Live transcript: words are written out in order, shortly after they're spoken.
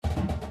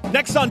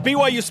Next on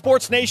BYU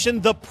Sports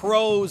Nation, the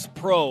Pros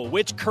Pro.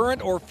 Which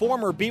current or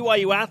former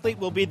BYU athlete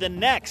will be the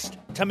next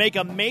to make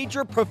a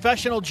major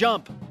professional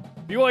jump?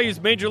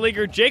 BYU's major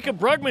leaguer Jacob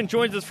Brugman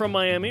joins us from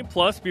Miami.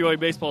 Plus, BYU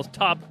baseball's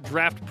top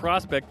draft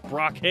prospect,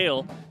 Brock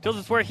Hale, tells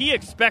us where he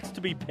expects to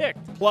be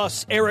picked.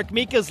 Plus, Eric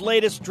Mika's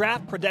latest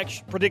draft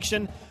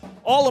prediction,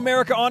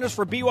 All-America honors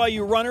for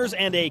BYU runners,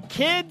 and a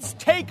kids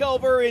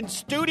takeover in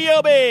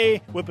Studio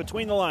B with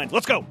Between the Lines.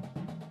 Let's go.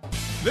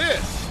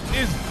 This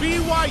is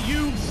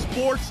BYU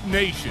Sports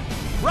Nation,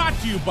 brought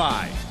to you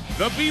by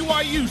The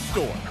BYU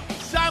Store,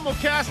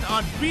 simulcast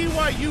on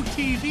BYU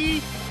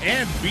TV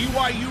and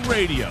BYU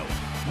Radio.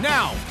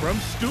 Now, from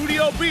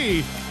Studio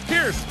B,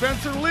 here's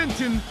Spencer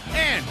Linton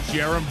and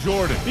Jerem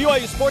Jordan.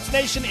 BYU Sports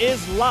Nation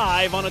is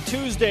live on a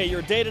Tuesday,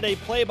 your day-to-day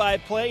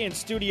play-by-play in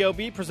Studio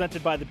B,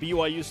 presented by the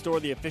BYU Store,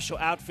 the official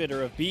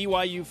outfitter of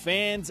BYU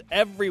fans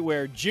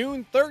everywhere.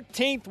 June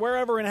 13th,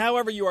 wherever and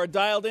however you are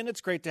dialed in,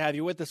 it's great to have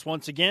you with us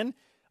once again.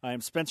 I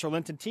am Spencer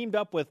Linton, teamed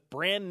up with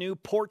brand-new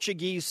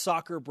Portuguese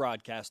soccer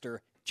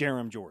broadcaster,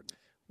 Jerem Jordan.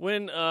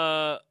 When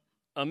a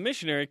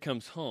missionary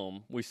comes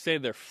home, we say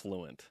they're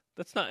fluent.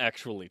 That's not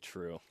actually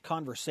true.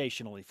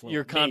 Conversationally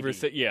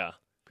fluent. Yeah.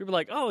 People are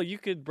like, oh, you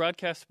could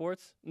broadcast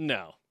sports?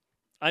 No.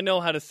 I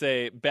know how to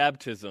say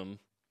baptism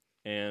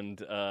and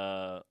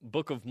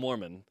Book of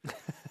Mormon,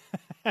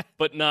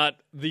 but not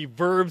the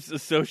verbs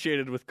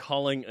associated with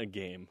calling a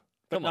game.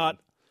 But not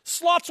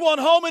slots one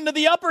home into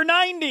the upper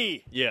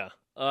 90. Yeah.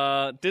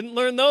 Didn't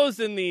learn those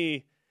in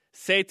the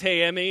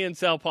CTM in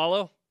Sao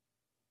Paulo.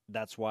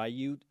 That's why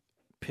you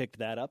picked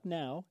that up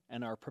now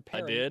and are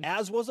preparing. I did.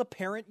 As was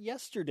apparent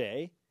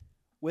yesterday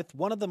with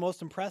one of the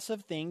most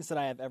impressive things that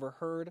I have ever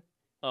heard,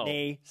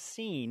 nay,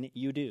 seen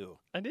you do.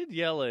 I did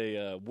yell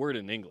a word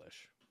in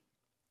English.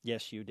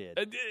 Yes, you did.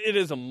 It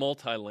is a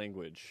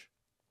multi-language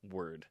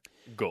word.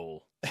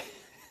 Goal.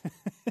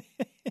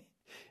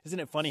 Isn't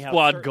it funny how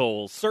Squad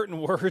goals.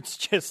 Certain words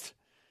just,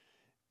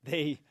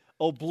 they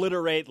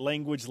obliterate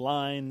language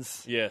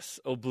lines. Yes,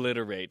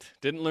 obliterate.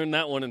 Didn't learn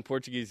that one in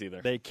Portuguese either.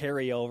 They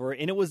carry over.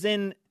 And it was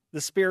in the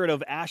spirit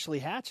of Ashley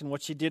Hatch and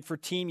what she did for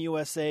Team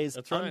USA's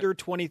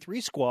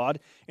under-23 squad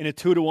in a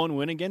 2-1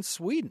 win against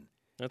Sweden.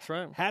 That's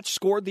right. Hatch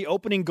scored the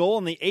opening goal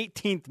in the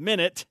 18th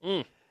minute.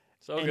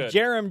 So and good.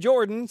 Jerem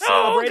Jordan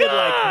celebrated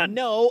like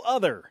no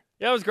other.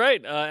 Yeah, it was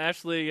great.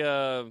 Ashley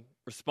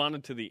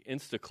responded to the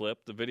Insta clip,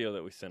 the video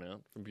that we sent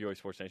out from BYU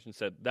Sports Nation,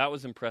 said that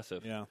was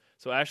impressive. Yeah.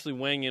 So Ashley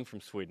weighing in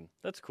from Sweden.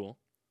 That's cool.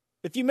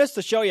 If you missed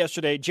the show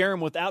yesterday, Jerem,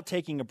 without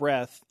taking a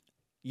breath,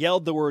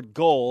 yelled the word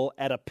goal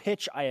at a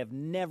pitch I have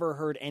never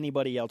heard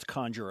anybody else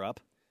conjure up.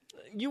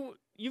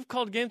 You've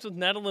called games with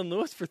Natalie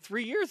Lewis for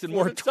 3 years. And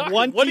what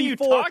are you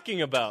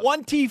talking about?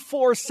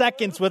 24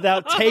 seconds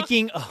without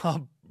taking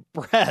a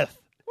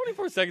breath.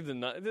 24 seconds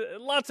and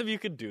lots of you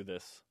could do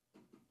this.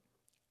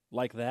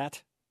 Like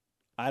that?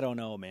 I don't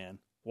know, man.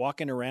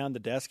 Walking around the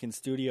desk in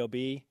Studio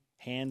B,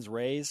 hands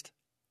raised.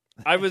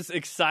 I was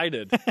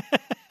excited.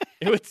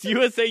 It was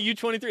USA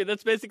U23.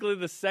 That's basically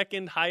the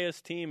second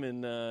highest team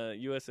in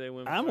USA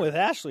women's. I'm with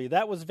Ashley.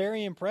 That was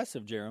very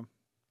impressive, Jerem.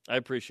 I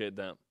appreciate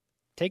that.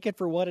 Take it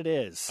for what it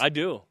is. I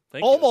do.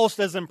 Thank you. Almost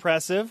as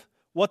impressive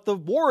what the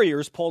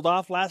Warriors pulled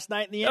off last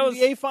night in the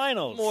NBA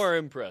Finals. More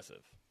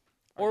impressive.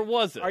 Or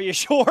was it? Are you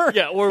sure?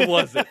 Yeah, or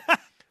was it?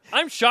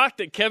 I'm shocked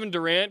that Kevin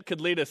Durant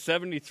could lead a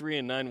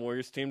 73-9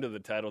 Warriors team to the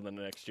title the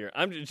next year.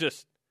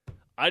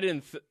 I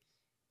didn't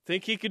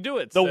think he could do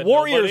it. The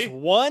Warriors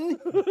won?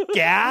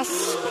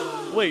 Gas?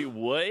 Wait,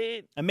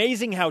 what?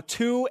 Amazing how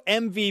two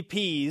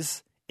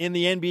MVPs in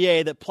the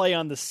NBA that play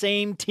on the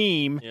same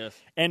team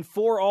and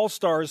 4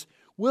 All-Stars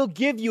will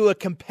give you a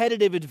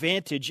competitive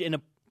advantage in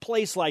a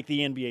place like the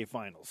NBA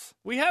Finals.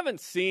 We haven't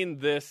seen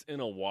this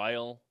in a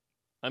while.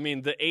 I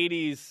mean, the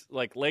 80s,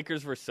 like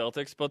Lakers versus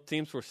Celtics, both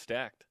teams were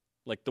stacked.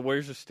 Like the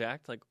Warriors are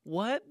stacked. Like,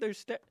 what? They're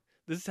stacked.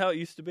 This is how it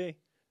used to be.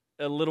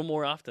 A little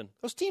more often.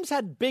 Those teams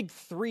had big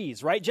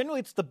threes, right?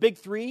 Generally, it's the big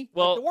three.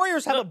 Well, the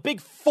Warriors have a big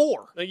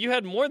 4. You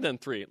had more than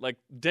 3. Like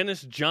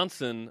Dennis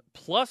Johnson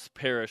plus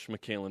Parrish,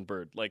 McHale,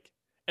 Bird.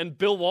 And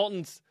Bill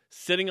Walton's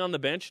sitting on the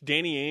bench.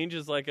 Danny Ainge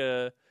is like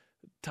a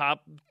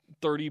top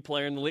 30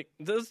 player in the league.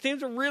 Those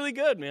teams are really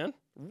good, man.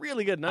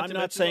 Really good. I'm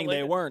not saying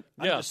they weren't.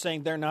 I'm just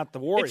saying they're not the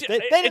Warriors. They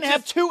didn't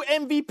have 2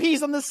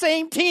 MVPs on the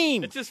same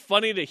team. It's just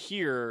funny to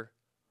hear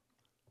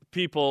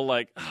people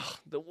like,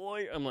 the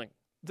Warriors. I'm like,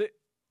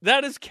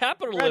 that is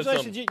capitalism.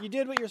 Congratulations, you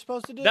did what you're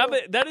supposed to do.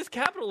 That is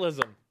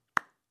capitalism.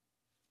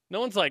 No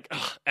one's like,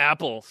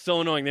 Apple,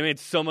 so annoying. They made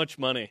so much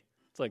money.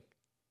 It's like,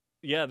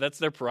 yeah, that's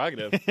their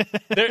prerogative.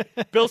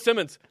 Bill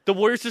Simmons, the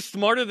Warriors are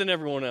smarter than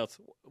everyone else.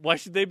 Why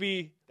should they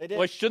be?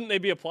 Why shouldn't they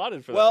be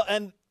applauded for that? Well,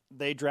 and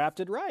they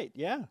drafted right.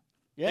 Yeah.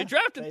 They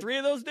drafted 3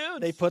 of those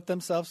dudes. They put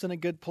themselves in a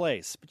good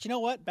place. But you know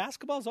what?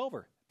 Basketball's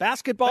over.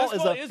 Basketball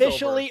is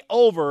officially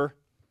over,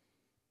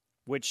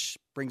 which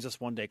brings us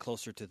one day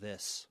closer to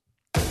this.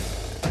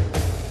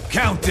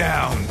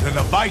 Countdown to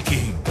the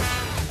Viking.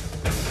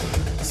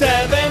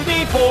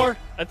 74.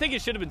 I think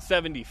it should have been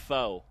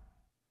 74.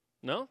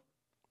 No?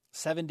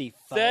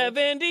 75.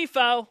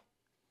 74.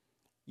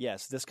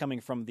 Yes, this coming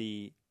from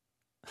the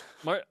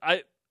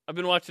I've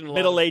been watching a lot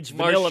Middle-aged of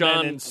vanilla men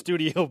Marshawn in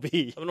Studio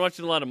B. I've been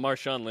watching a lot of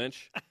Marshawn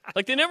Lynch.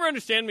 Like, they never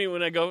understand me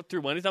when I go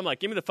through Wendy's. I'm like,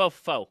 give me the faux.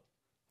 And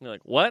they're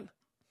like, what?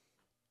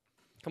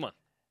 Come on.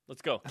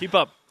 Let's go. Keep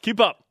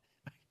up.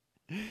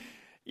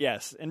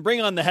 Yes, and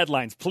bring on the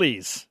headlines,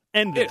 please.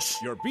 End this.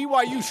 It's your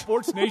BYU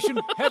Sports Nation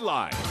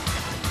headline.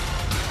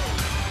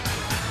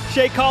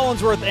 Shea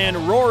Collinsworth and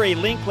Rory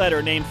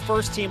Linkletter named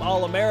first-team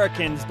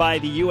All-Americans by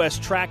the U.S.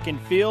 Track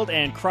and Field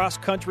and Cross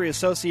Country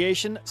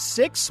Association.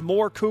 6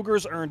 more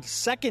Cougars earned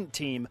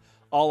second-team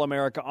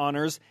All-America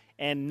honors,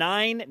 and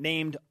 9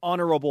 named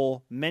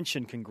honorable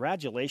mention.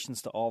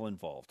 Congratulations to all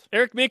involved.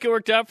 Eric Mika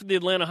worked out for the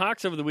Atlanta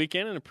Hawks over the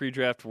weekend in a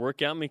pre-draft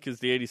workout. Mika's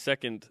the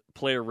 82nd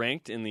player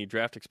ranked in the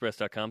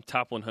DraftExpress.com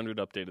Top 100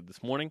 updated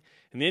this morning.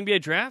 And the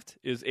NBA draft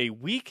is a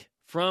week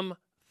from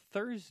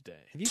Thursday.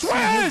 Have you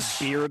seen his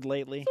beard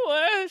lately?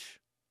 Swish!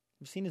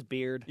 You've seen his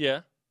beard?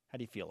 Yeah. How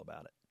do you feel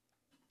about it?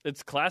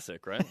 It's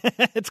classic, right?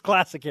 It's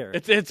classic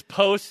Eric. It's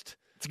post.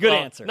 It's a good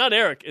answer. Not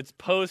Eric. It's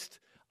post.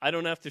 I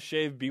don't have to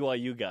shave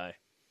BYU guy.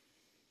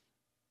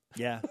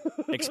 Yeah,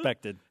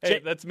 expected.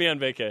 Hey, that's me on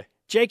vacay.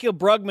 Jacob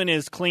Brugman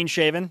is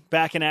clean-shaven,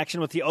 back in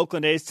action with the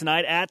Oakland A's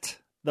tonight at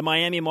the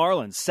Miami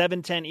Marlins,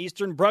 7:10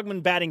 Eastern.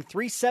 Brugman batting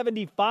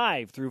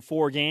 .375 through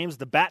 4 games.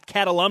 The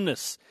Batcat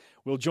alumnus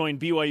will join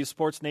BYU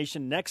Sports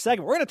Nation next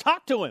segment. We're going to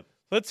talk to him.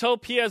 Let's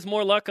hope he has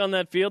more luck on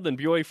that field than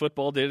BYU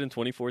football did in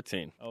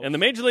 2014. And the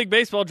Major League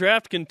Baseball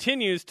draft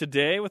continues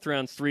today with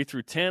rounds 3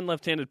 through 10.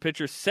 Left-handed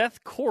pitcher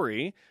Seth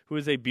Corey, who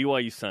is a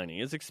BYU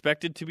signee, is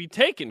expected to be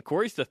taken.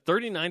 Corey's the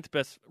 39th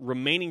best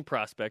remaining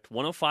prospect,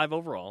 105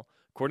 overall,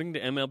 according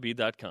to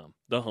MLB.com,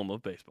 the home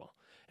of baseball.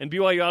 And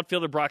BYU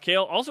outfielder Brock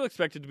Hale also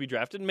expected to be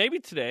drafted, maybe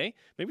today,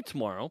 maybe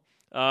tomorrow.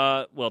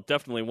 Well,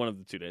 definitely one of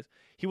the 2 days.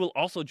 He will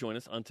also join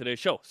us on today's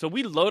show. So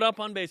we load up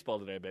on baseball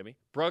today, baby.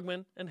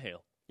 Brugman and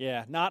Hale.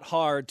 Yeah, not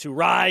hard to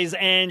rise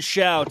and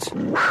shout. It's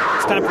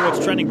time for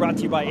What's Trending, brought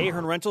to you by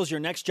Ahern Rentals. Your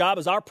next job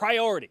is our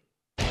priority.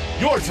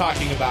 You're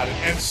talking about it,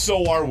 and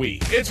so are we.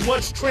 It's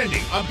What's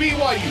Trending on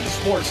BYU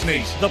Sports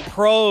Nation. The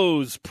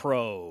Pros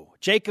Pro.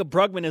 Jacob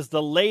Brugman is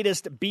the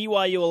latest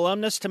BYU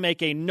alumnus to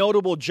make a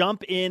notable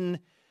jump in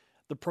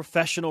the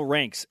professional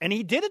ranks. And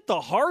he did it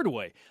the hard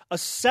way. A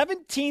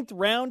 17th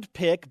round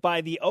pick by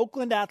the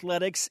Oakland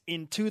Athletics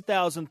in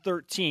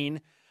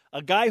 2013.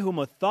 A guy who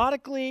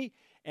methodically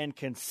and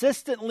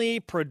consistently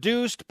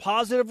produced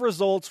positive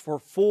results for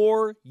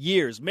 4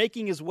 years,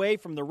 making his way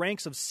from the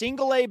ranks of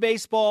single-A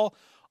baseball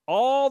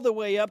all the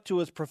way up to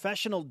his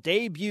professional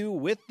debut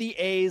with the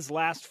A's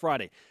last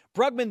Friday.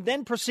 Brugman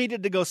then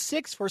proceeded to go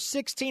 6 for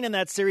 16 in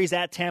that series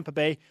at Tampa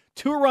Bay.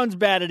 2 runs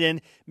batted in,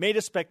 made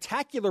a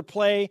spectacular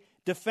play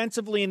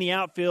defensively in the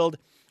outfield,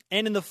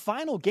 and in the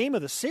final game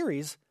of the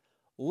series,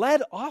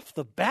 led off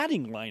the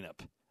batting lineup.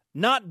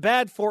 Not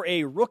bad for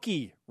a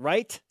rookie,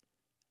 right?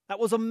 That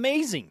was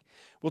amazing.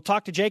 We'll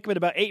talk to Jacob in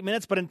about 8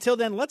 minutes, but until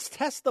then, let's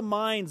test the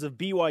minds of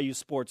BYU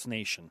Sports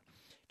Nation.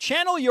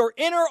 Channel your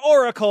inner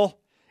oracle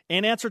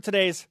and answer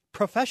today's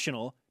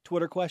professional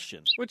Twitter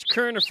question. Which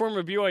current or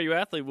former BYU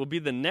athlete will be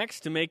the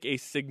next to make a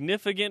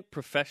significant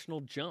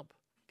professional jump?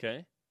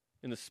 Okay?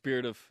 In the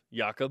spirit of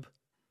Jakob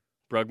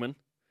Brugman,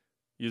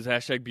 use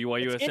hashtag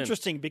BYUSN. It's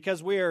interesting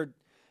because we're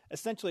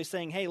essentially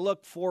saying, hey,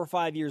 look, 4 or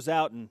 5 years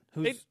out, and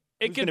who's going to be the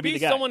guy? It could be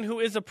someone who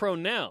is a pro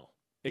now.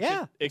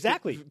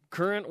 Exactly.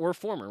 Current or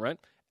former, right?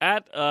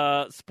 At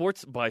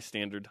Sports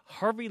Bystander,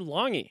 Harvey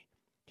Longy.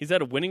 He's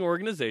at a winning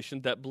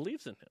organization that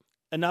believes in him.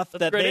 Enough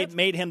that they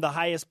made him the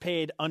highest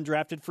paid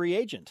undrafted free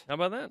agent. How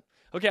about that?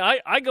 Okay,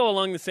 I go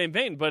along the same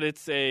vein, but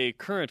it's a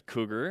current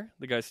Cougar.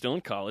 The guy's still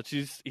in college.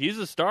 He's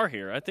a star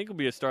here. I think he'll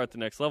be a star at the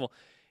next level.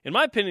 In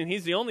my opinion,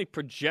 he's the only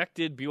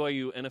projected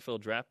BYU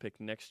NFL draft pick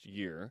next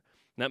year.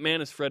 And that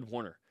man is Fred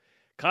Warner.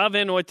 Kyle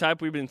Van Noy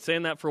type, we've been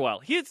saying that for a while.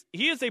 He is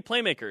a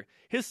playmaker.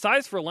 His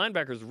size for a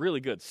linebacker is really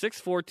good.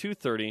 6'4",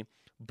 230,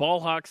 ball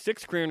hawk,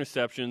 6 career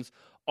interceptions,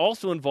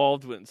 also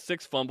involved with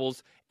 6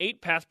 fumbles,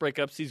 8 pass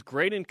breakups. He's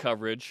great in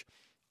coverage,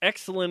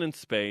 excellent in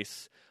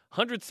space,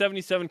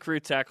 177 career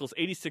tackles,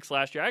 86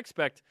 last year. I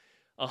expect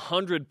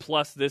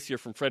 100-plus this year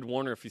from Fred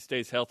Warner if he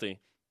stays healthy.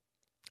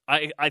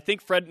 I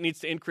think Fred needs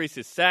to increase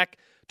his sack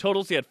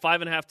totals. He had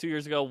 5.5 2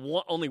 years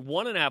ago, only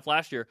 1.5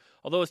 last year,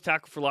 although his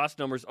tackle for loss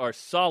numbers are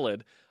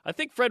solid. I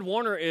think Fred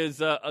Warner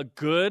is a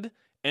good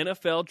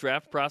NFL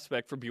draft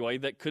prospect for BYU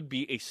that could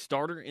be a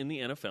starter in the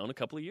NFL in a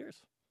couple of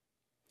years.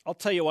 I'll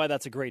tell you why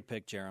that's a great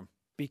pick, Jerem.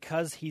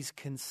 Because he's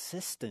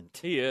consistent.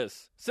 He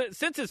is.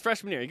 Since his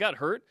freshman year, he got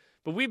hurt,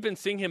 but we've been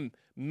seeing him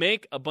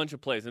make a bunch of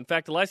plays. In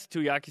fact, Elisa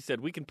Tuiaki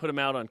said we can put him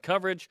out on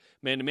coverage,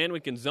 man-to-man, we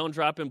can zone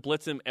drop him,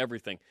 blitz him,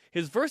 everything.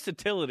 His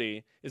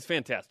versatility is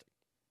fantastic.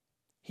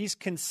 He's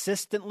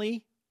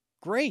consistently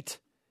great.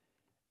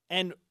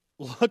 And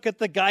look at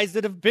the guys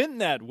that have been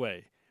that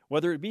way,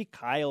 whether it be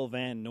Kyle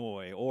Van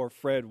Noy or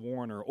Fred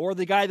Warner or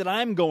the guy that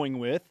I'm going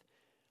with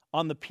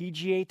on the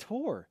PGA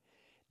Tour,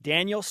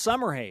 Daniel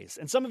Summerhays.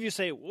 And some of you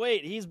say,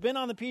 wait, he's been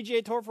on the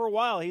PGA Tour for a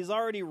while. He's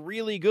already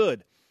really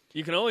good.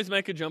 You can always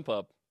make a jump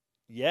up.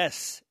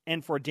 Yes.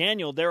 And for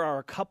Daniel, there are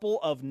a couple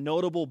of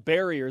notable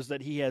barriers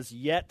that he has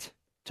yet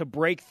to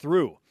break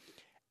through.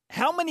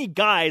 How many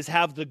guys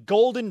have the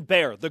Golden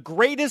Bear, the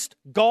greatest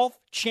golf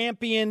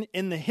champion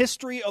in the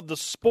history of the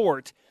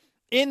sport,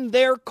 in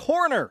their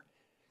corner?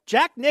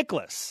 Jack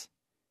Nicklaus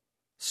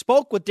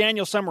spoke with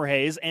Daniel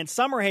Summerhays, and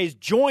Summerhays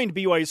joined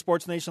BYU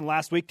Sports Nation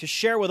last week to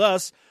share with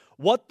us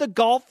what the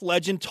golf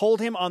legend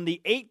told him on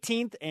the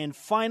 18th and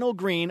final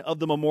green of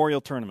the Memorial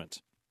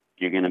Tournament.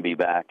 You're going to be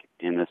back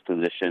in this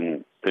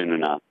position soon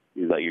enough.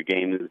 He's like, your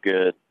game is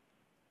good,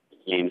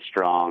 your game's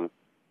strong.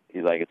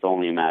 He's like, it's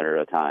only a matter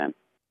of time.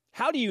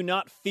 How do you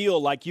not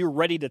feel like you're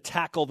ready to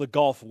tackle the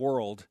golf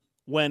world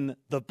when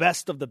the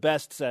best of the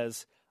best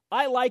says,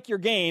 I like your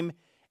game,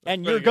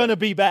 and you're going to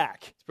be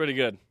back? It's pretty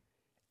good.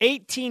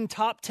 18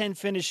 top 10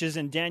 finishes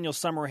in Daniel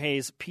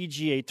Summerhays'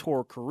 PGA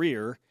Tour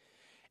career,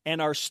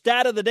 and our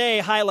stat of the day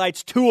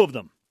highlights 2 of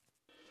them.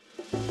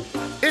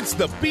 It's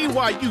the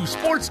BYU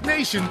Sports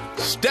Nation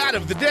Stat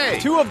of the Day.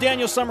 2 of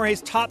Daniel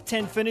Summerhays' top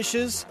 10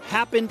 finishes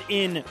happened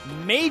in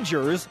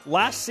majors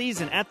last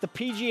season at the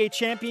PGA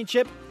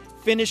Championship.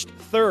 Finished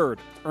 3rd,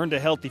 earned a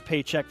healthy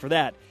paycheck for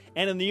that.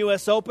 And in the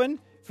U.S. Open,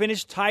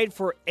 finished tied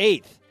for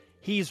 8th.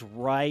 He's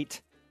right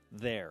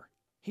there.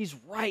 He's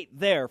right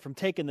there from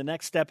taking the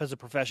next step as a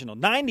professional.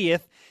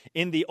 90th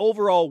in the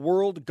overall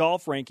world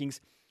golf rankings.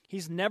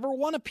 He's never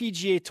won a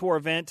PGA Tour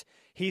event.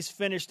 He's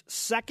finished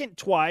 2nd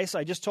twice.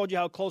 I just told you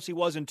how close he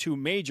was in 2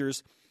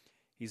 majors.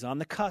 He's on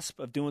the cusp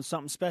of doing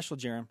something special,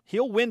 Jerem.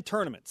 He'll win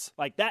tournaments.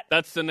 Like that.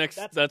 That's the next.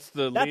 That's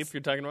the leap you're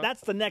talking about?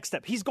 That's the next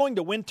step. He's going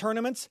to win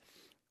tournaments.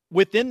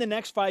 Within the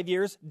next 5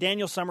 years,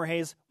 Daniel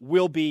Summerhays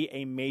will be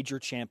a major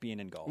champion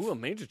in golf. Ooh, a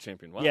major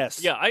champion. Wow.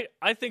 Yes. Yeah,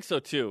 I think so,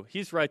 too.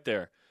 He's right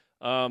there.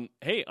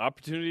 Hey,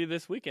 opportunity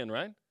this weekend,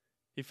 right?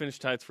 He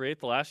finished tied for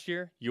 8th last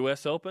year.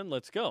 U.S. Open,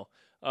 let's go.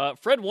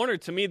 Fred Warner,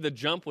 to me, the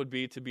jump would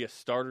be to be a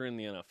starter in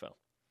the NFL.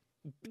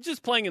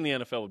 Just playing in the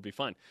NFL would be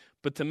fine.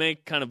 But to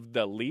make kind of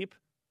the leap,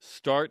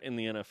 start in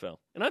the NFL.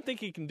 And I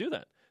think he can do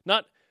that.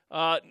 Not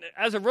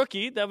as a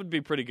rookie, that would be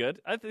pretty good.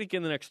 I think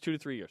in the next 2 to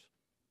 3 years.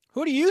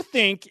 Who do you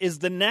think is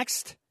the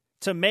next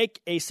to make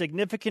a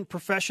significant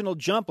professional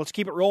jump? Let's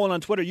keep it rolling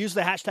on Twitter. Use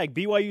the hashtag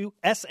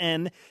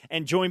BYUSN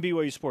and join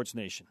BYU Sports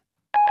Nation.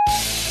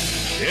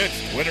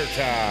 It's Twitter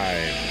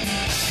time.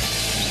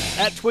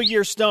 At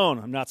Twiggy Stone,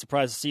 I'm not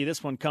surprised to see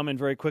this one come in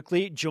very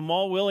quickly.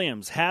 Jamal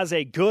Williams has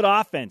a good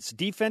offense.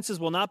 Defenses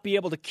will not be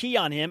able to key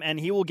on him, and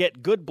he will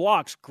get good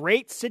blocks.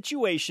 Great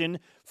situation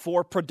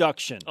for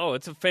production. Oh,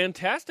 it's a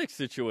fantastic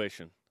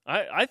situation.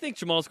 I think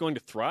Jamal's going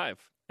to thrive.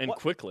 And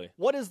quickly.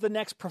 What is the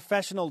next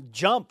professional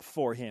jump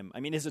for him? I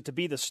mean, is it to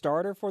be the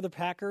starter for the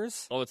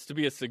Packers? Oh, it's to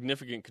be a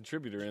significant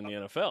contributor in the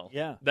NFL.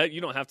 Yeah. That you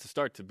don't have to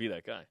start to be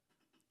that guy.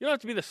 You don't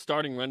have to be the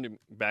starting running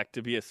back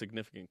to be a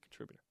significant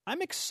contributor.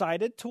 I'm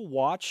excited to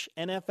watch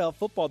NFL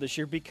football this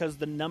year because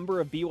the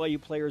number of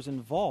BYU players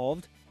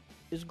involved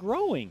is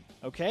growing,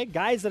 okay?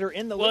 Guys that are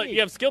in the league. Well, you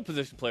have skill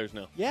position players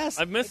now. Yes.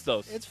 I've missed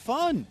those. It's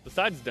fun.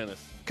 Besides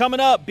Dennis. Coming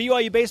up,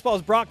 BYU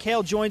Baseball's Brock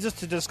Hale joins us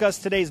to discuss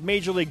today's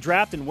Major League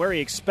Draft and where he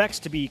expects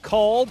to be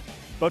called.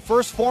 But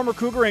first, former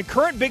Cougar and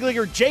current big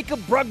leaguer Jacob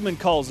Brugman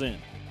calls in.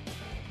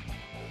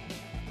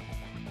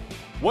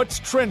 What's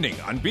trending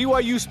on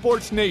BYU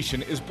Sports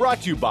Nation is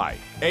brought to you by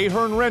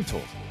Ahern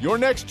Rentals. Your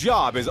next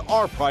job is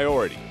our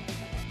priority.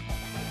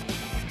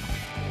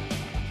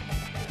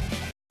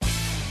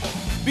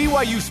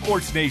 BYU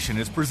Sports Nation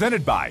is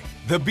presented by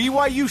The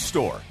BYU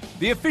Store,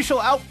 the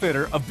official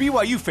outfitter of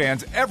BYU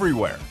fans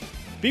everywhere.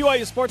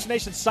 BYU Sports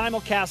Nation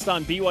simulcast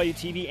on BYU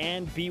TV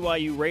and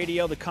BYU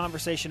Radio. The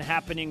conversation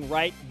happening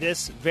right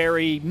this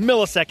very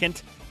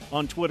millisecond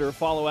on Twitter.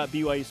 Follow at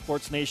BYU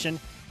Sports Nation.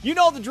 You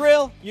know the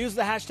drill. Use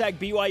the hashtag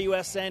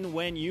BYUSN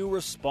when you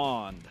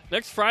respond.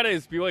 Next Friday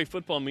is BYU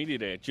Football Media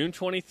Day, June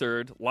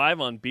 23rd,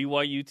 live on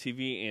BYU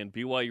TV and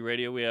BYU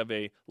Radio. We have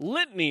a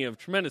litany of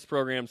tremendous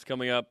programs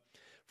coming up.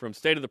 From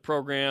State of the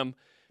Program,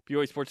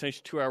 BYU Sports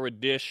Nation 2-hour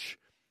dish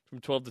from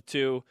 12 to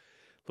 2,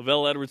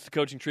 Lavelle Edwards, the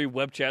coaching tree,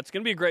 web chat. It's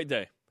going to be a great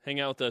day. Hang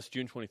out with us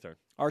June 23rd.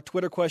 Our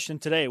Twitter question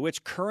today,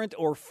 which current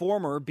or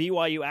former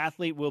BYU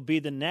athlete will be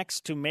the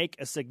next to make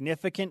a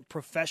significant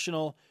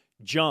professional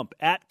jump?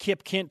 At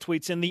Kip Kent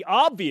tweets in, the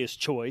obvious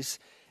choice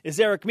is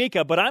Eric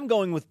Mika, but I'm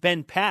going with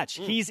Ben Patch.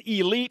 He's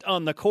elite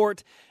on the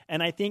court,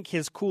 and I think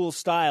his cool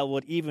style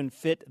would even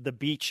fit the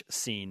beach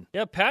scene.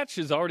 Yeah, Patch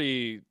is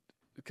already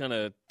kind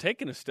of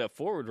taken a step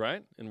forward,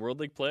 right, in World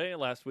League play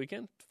last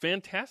weekend.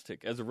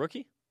 Fantastic. As a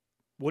rookie.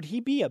 Would he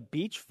be a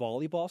beach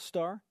volleyball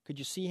star? Could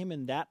you see him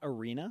in that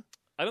arena?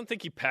 I don't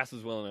think he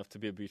passes well enough to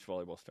be a beach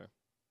volleyball star.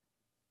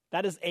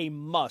 That is a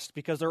must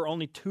because there are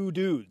only 2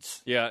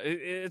 dudes. Yeah,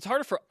 it's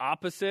harder for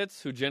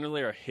opposites who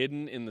generally are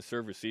hidden in the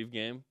serve-receive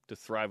game to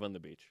thrive on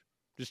the beach,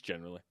 just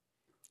generally.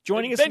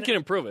 Ben can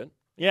improve it.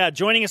 Yeah,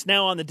 joining us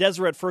now on the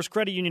Deseret First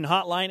Credit Union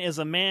hotline is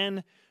a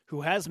man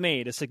who has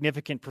made a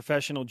significant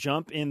professional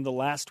jump in the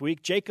last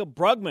week, Jacob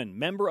Brugman,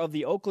 member of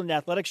the Oakland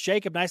Athletics.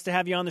 Jacob, nice to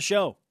have you on the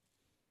show.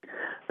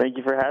 Thank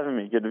you for having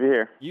me. Good to be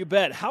here. You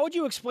bet. How would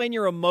you explain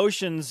your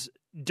emotions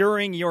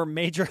during your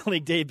Major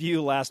League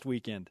debut last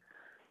weekend?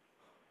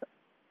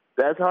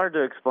 That's hard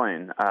to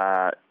explain.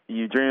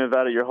 You dream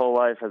about it your whole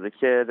life as a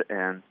kid,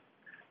 and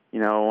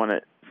when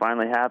it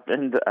finally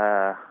happened,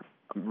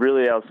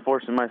 really I was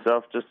forcing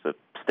myself just to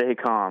stay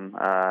calm.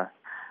 I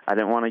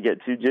didn't want to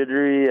get too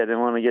jittery. I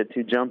didn't want to get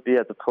too jumpy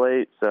at the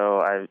plate,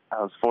 so I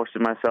was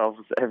forcing myself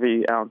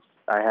every ounce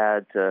I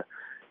had to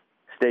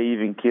stay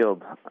even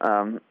keeled.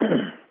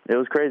 It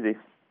was crazy.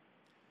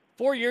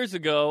 4 years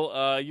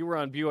ago, you were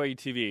on BYU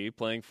TV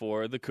playing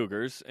for the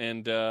Cougars,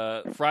 and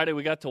Friday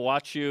we got to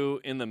watch you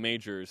in the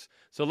majors.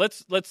 So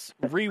let's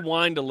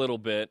rewind a little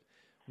bit.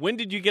 When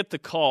did you get the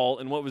call,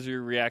 and what was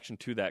your reaction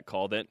to that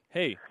call? That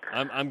hey,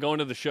 I'm going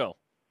to the show.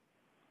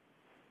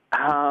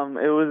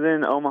 It was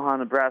in Omaha,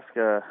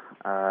 Nebraska.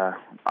 Our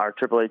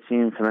AAA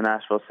team from the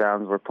Nashville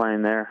Sounds were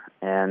playing there,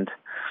 and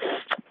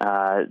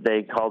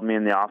they called me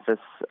in the office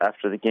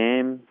after the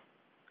game.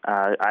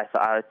 I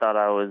thought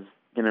I was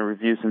going to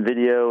review some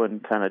video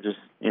and kind of just,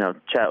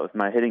 chat with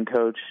my hitting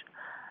coach.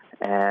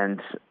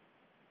 And,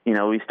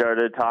 we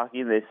started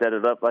talking. They set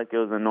it up like it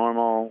was a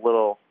normal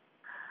little,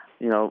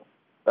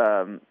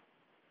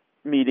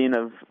 meeting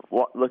of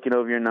looking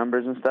over your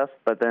numbers and stuff.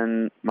 But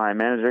then my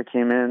manager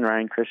came in,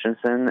 Ryan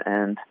Christensen,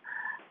 and,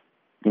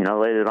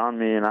 laid it on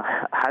me. And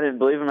I didn't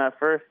believe him at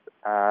first.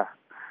 I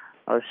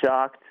was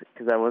shocked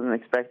because I wasn't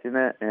expecting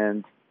it.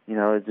 And,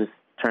 it just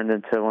turned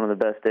into one of the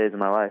best days of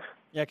my life.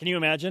 Yeah, can you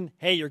imagine?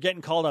 Hey, you're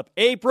getting called up.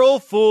 April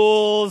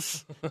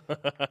Fools.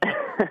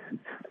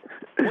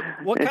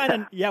 What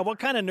kind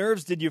of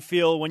nerves did you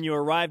feel when you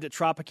arrived at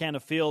Tropicana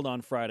Field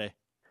on Friday?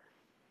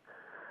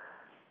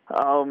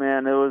 Oh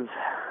man, it was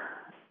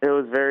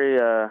very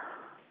I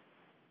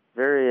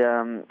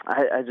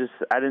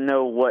didn't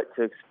know what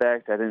to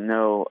expect. I didn't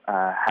know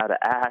how to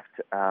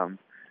act.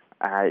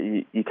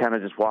 You kind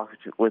of just walk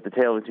with the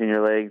tail between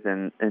your legs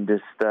and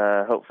just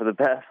hope for the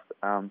best.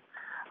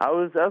 I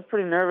was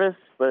pretty nervous,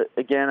 but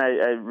again,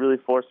 I really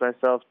forced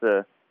myself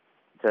to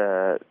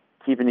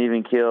keep an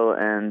even keel,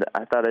 and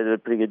I thought I did a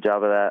pretty good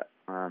job of that.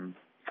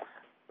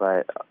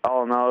 But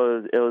all in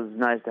all, it was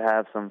nice to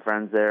have some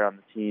friends there on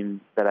the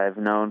team that I've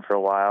known for a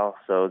while,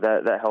 so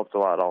that helped a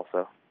lot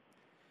also.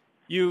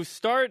 You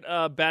start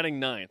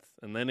batting ninth,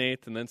 and then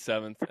eighth, and then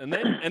seventh, and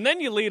then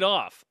you lead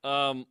off.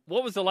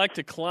 What was it like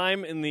to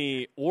climb in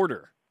the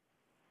order?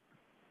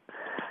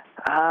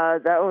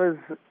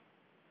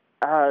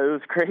 It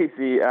was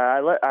crazy.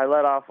 I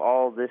let off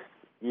all this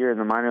year in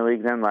the minor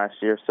leagues and last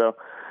year, so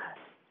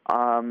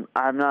I'm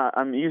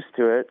used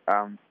to it,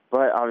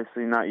 but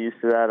obviously not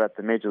used to that at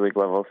the major league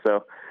level.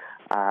 So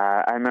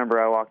I remember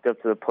I walked up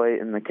to the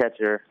plate and the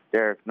catcher,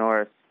 Derek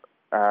Norris,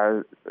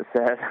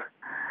 said,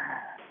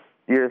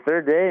 "You're the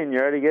third day and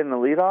you're already getting the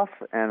leadoff?"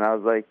 And I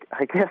was like,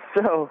 "I guess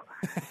so."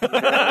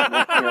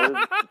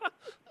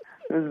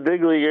 There's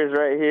big leaguers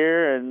right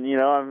here, and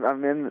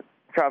I'm in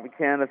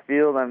Tropicana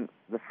Field. I'm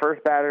the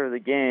first batter of the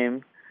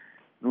game.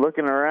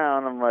 Looking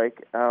around, I'm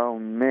like, "Oh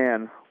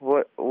man,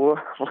 what's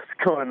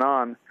going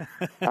on?"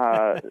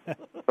 But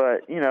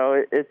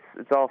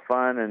it's all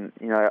fun, and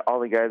all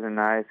the guys are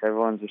nice.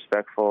 Everyone's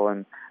respectful,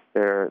 and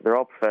they're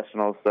all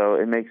professionals. So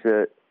it makes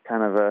it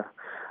kind of a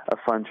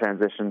fun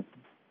transition.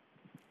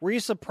 Were you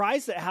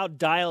surprised at how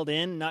dialed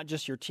in not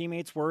just your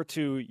teammates were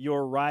to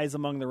your rise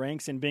among the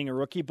ranks and being a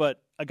rookie,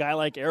 but a guy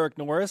like Eric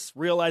Norris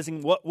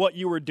realizing what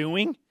you were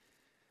doing?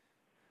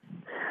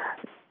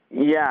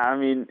 Yeah, I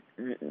mean,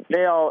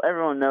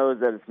 everyone knows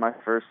that it's my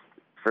first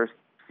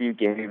few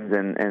games,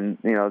 and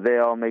they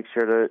all make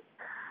sure to,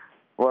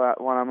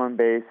 when I'm on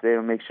base, they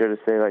will make sure to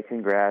say like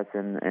congrats,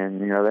 and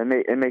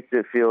it makes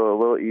it feel a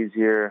little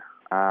easier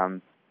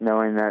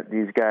knowing that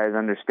these guys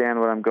understand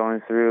what I'm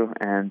going through,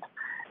 and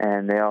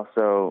they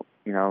also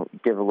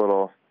give a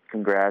little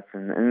congrats,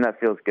 and that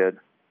feels good.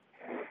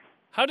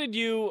 How did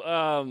you?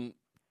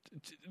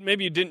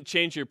 Maybe you didn't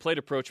change your plate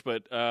approach,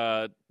 but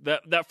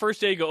that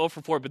first day you go 0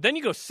 for 4, but then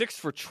you go 6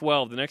 for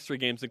 12 the next three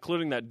games,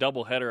 including that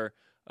doubleheader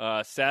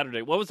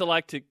Saturday. What was it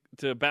like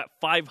to bat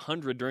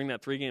 500 during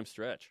that 3-game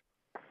stretch?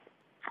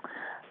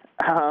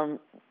 It's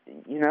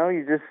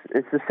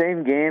the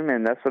same game,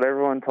 and that's what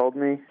everyone told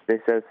me. They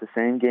said it's the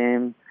same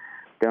game.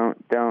 Don't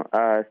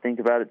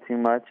think about it too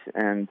much.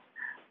 And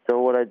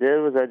so what I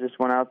did was I just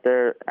went out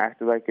there,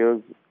 acted like it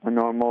was a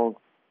normal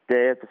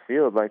day at the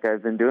field, like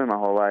I've been doing my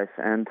whole life,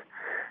 and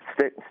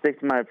stick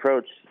to my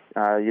approach.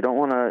 You don't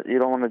want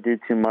to do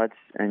too much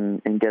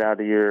and get out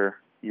of your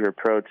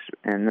approach,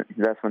 and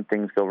that's when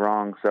things go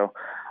wrong. So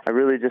I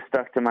really just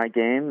stuck to my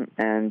game,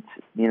 and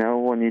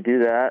when you do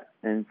that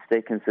and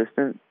stay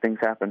consistent, things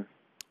happen.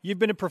 You've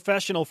been a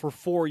professional for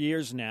 4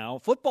 years now.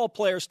 Football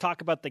players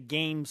talk about the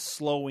game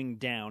slowing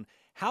down.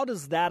 How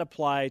does that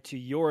apply to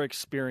your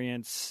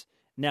experience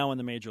now in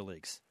the major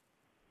leagues?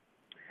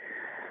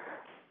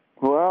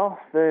 Well,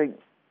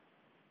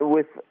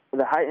 with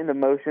the heightened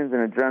emotions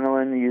and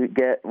adrenaline you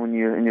get when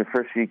you're in your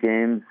first few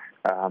games,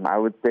 I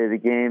would say the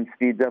game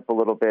speeds up a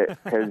little bit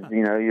because,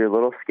 you're a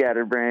little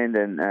scatterbrained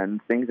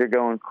and things are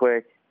going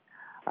quick.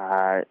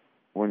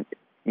 When,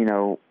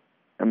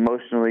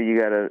 emotionally you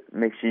got to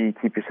make sure you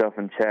keep yourself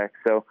in check.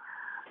 So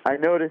I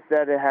noticed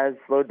that it has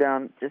slowed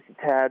down just a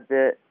tad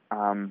bit.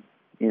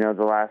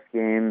 the last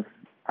game,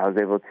 I was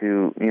able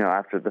to,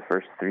 after the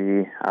first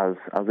three, I was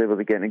able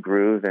to get in a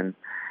groove, and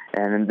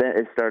then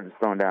it started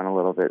slowing down a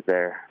little bit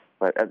there.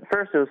 But at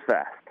first, it was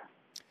fast.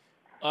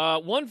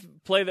 One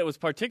play that was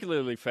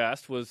particularly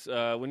fast was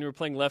when you were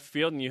playing left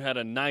field and you had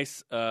a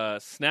nice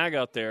snag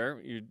out there.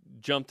 You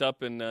jumped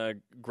up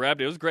and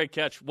grabbed it. It was a great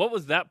catch. What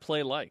was that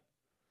play like?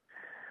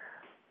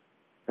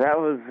 That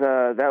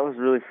was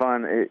really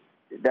fun.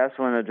 That's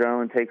when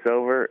adrenaline takes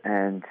over,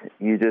 and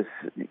you just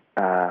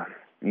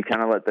you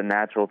kind of let the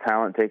natural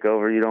talent take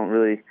over. You don't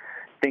really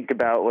think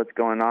about what's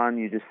going on.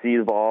 You just see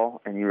the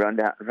ball and you run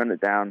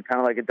it down, kind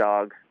of like a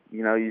dog.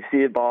 You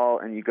see a ball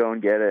and you go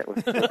and get it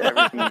with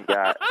everything you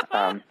got.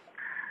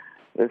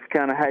 That's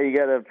kind of how you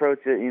got to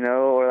approach it,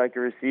 or like a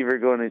receiver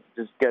going to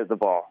just get the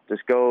ball.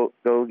 Just go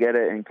get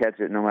it and catch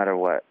it no matter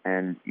what.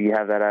 And you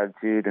have that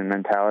attitude and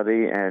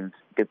mentality, and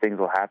good things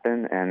will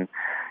happen. And,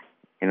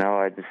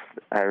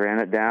 I ran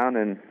it down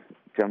and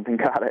jumped and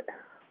got it.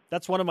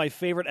 That's one of my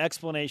favorite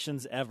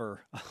explanations ever.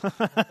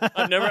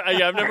 I've never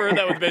heard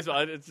that with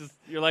baseball. It's just,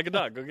 you're like a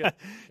dog. Go get it.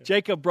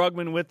 Jacob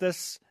Brugman with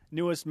us,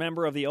 newest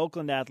member of the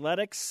Oakland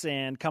Athletics,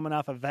 and coming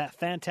off a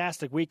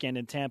fantastic weekend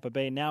in Tampa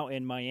Bay, now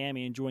in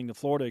Miami, enjoying the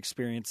Florida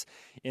experience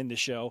in the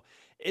show.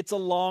 It's a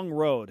long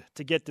road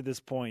to get to this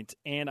point,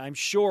 and I'm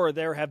sure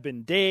there have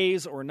been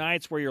days or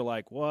nights where you're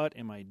like, what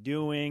am I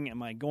doing?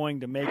 Am I going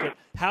to make it?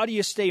 How do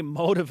you stay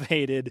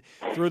motivated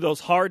through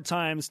those hard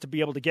times to be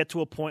able to get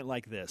to a point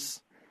like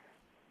this?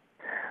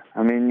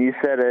 I mean, you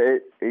said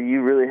it.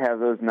 You really have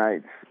those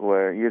nights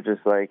where you're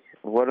just like,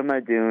 what am I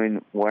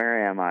doing?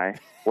 Where am I?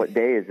 What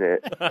day is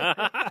it?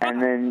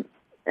 And then,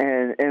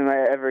 and am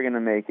I ever going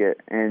to make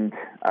it? And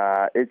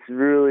it's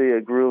really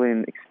a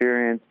grueling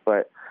experience,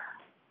 but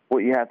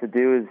what you have to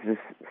do is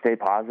just stay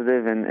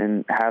positive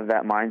and have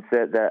that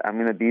mindset that I'm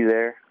going to be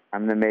there.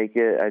 I'm going to make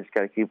it. I just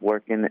got to keep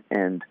working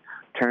and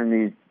turn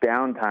these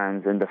down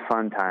times into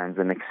fun times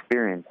and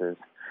experiences.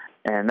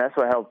 And that's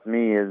what helped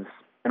me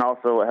and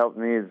also what helped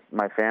me is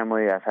my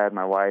family. I've had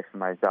my wife and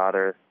my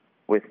daughter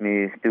with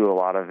me through a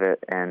lot of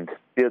it. And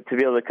to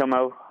be able to come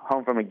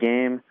home from a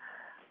game,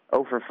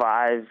 0 for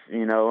 5,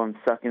 I'm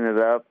sucking it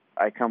up.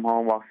 I come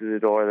home, walk through the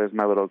door, there's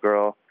my little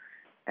girl,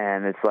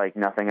 and it's like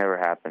nothing ever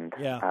happened.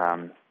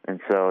 Yeah. And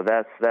so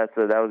that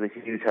was a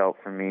huge help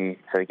for me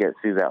to get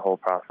through that whole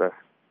process.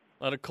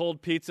 A lot of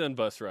cold pizza and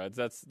bus rides.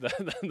 That's what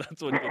gets you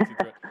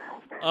through it.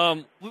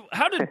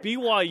 How did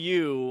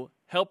BYU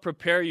help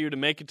prepare you to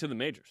make it to the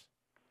majors?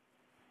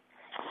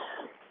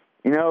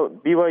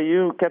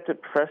 BYU kept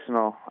it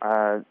professional.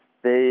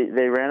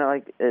 They ran it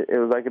like it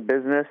was like a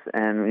business,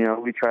 and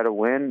we try to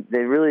win.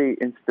 They really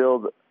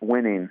instilled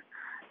winning.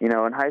 In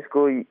high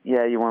school, you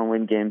want to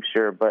win games,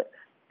 sure, but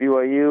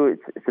BYU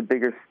it's a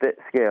bigger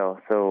scale.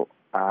 So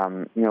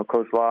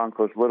Coach Law and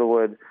Coach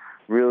Littlewood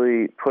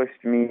really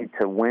pushed me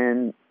to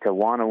win, to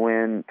want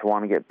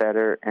to get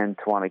better, and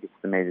to want to get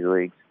to the major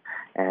leagues.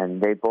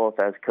 And they both,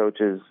 as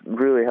coaches,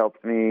 really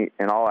helped me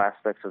in all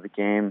aspects of the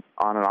game,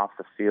 on and off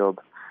the field.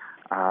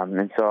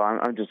 And so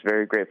I'm just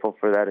very grateful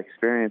for that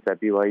experience at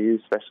BYU,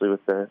 especially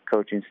with the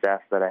coaching staff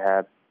that I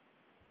had.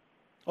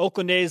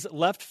 Oakland A's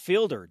left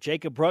fielder,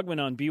 Jacob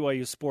Brugman on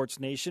BYU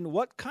Sports Nation.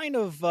 What kind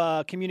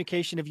of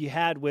communication have you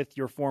had with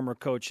your former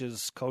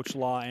coaches, Coach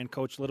Law and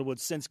Coach Littlewood,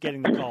 since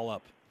getting the call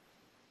up?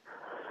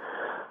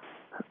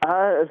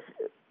 I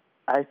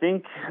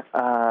think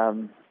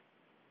the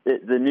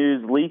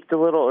news leaked a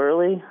little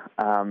early,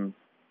 and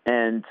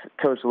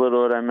Coach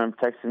Littlewood, I remember,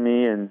 texted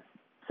me and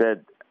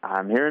said,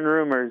 I'm hearing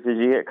rumors. Did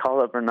you get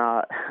called up or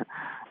not?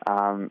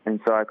 And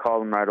so I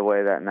called him right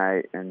away that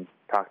night and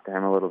talked to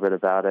him a little bit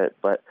about it.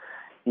 But,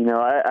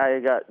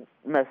 I got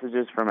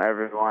messages from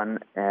everyone,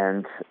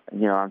 and,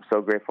 I'm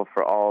so grateful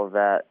for all of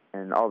that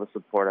and all the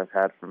support I've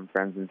had from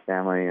friends and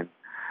family and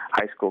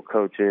high school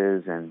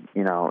coaches. And,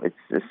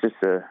 it's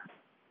just a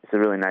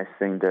really nice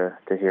thing to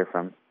hear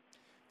from.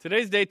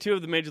 Today's day 2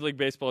 of the Major League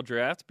Baseball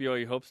draft.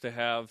 BYU hopes to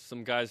have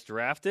some guys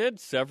drafted,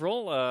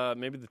 several.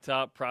 Maybe the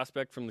top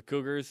prospect from the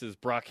Cougars is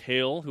Brock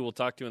Hale, who we'll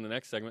talk to in the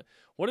next segment.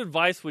 What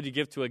advice would you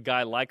give to a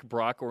guy like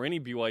Brock or any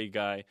BYU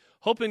guy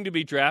hoping to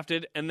be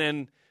drafted and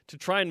then to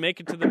try and make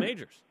it to the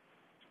majors?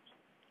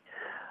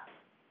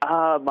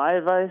 My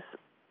advice,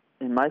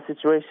 in my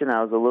situation,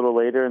 I was a little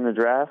later in the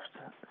draft,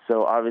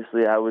 so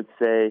obviously I would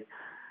say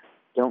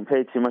don't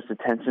pay too much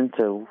attention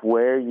to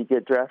where you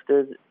get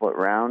drafted, what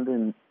round,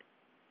 and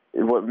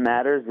what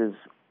matters is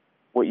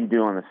what you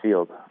do on the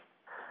field.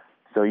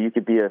 So you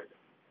could be a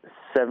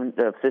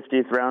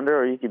 50th rounder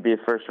or you could be a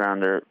first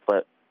rounder,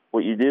 but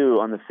what you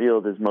do on the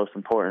field is most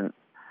important.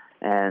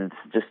 And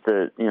just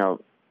to,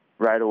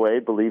 right away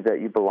believe that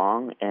you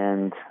belong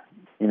and,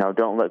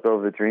 don't let go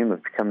of the dream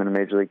of becoming a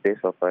Major League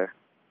Baseball player.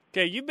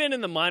 Okay, you've been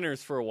in the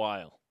minors for a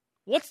while.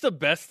 What's the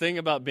best thing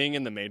about being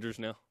in the majors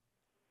now?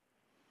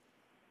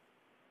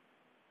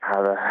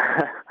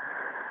 A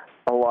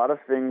lot of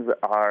things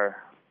are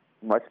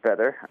much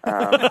better.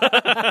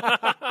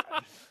 A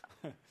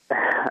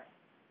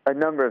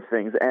number of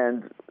things.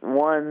 And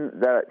one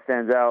that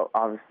stands out,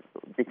 obviously,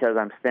 because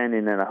I'm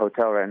standing in a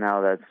hotel right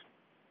now that's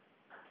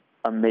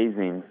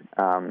amazing.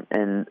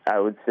 And I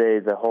would say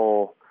the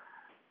whole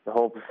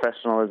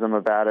professionalism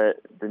about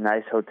it, the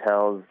nice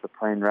hotels, the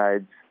plane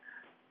rides,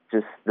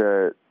 just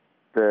the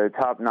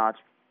top-notch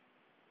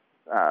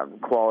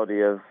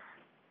quality of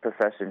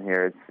profession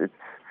here. It's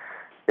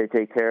they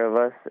take care of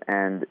us,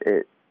 and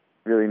it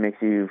really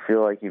makes you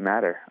feel like you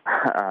matter.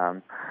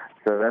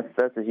 So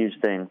that's a huge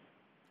thing.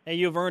 Hey,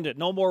 you've earned it.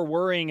 No more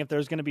worrying if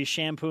there's going to be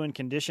shampoo and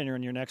conditioner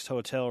in your next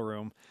hotel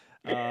room.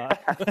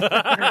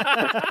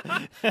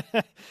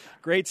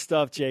 Great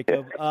stuff,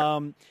 Jacob.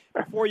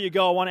 Before you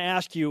go, I want to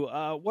ask you,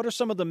 what are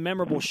some of the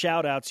memorable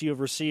shout-outs you have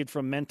received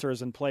from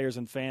mentors and players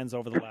and fans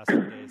over the last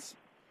few days?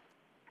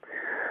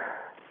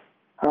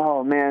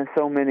 Oh, man,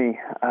 so many.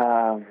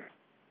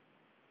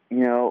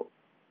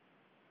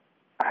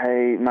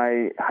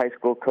 My high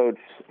school coach,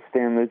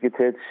 Stan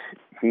Lukatich,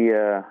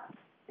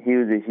 he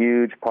was a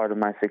huge part of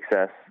my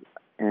success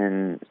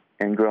in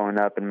growing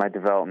up and my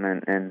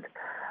development, and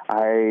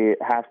I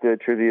have to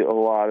attribute a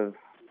lot of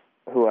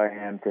who I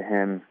am to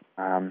him.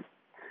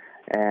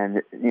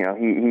 And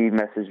he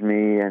messaged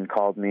me and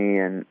called me,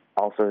 and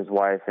also his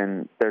wife,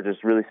 and they're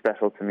just really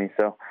special to me.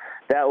 So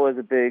that was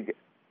a big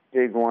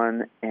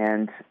one,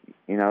 and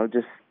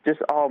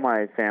just all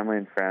my family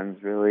and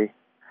friends. Really,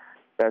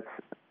 that's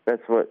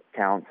what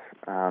counts.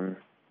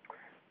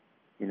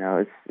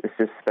 It's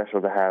just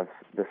special to have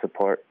the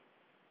support.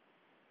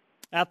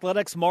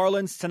 Athletics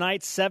Marlins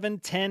tonight,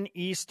 7:10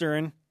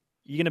 Eastern.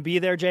 You going to be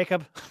there,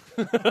 Jacob?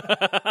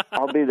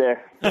 I'll be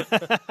there.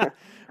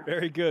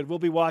 Very good. We'll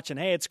be watching.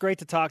 Hey, it's great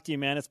to talk to you,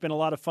 man. It's been a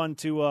lot of fun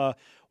to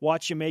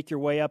watch you make your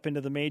way up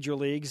into the major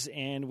leagues,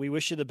 and we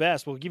wish you the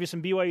best. We'll give you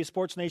some BYU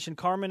Sports Nation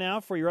karma now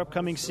for your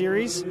upcoming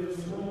series.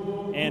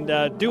 And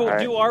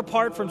do our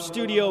part from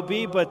Studio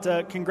B,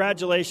 but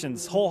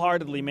congratulations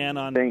wholeheartedly, man,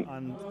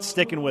 on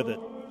sticking with it.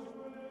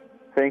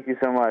 Thank you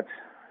so much.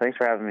 Thanks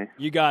for having me.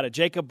 You got it.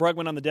 Jacob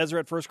Brugman on the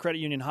Deseret First Credit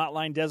Union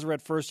Hotline.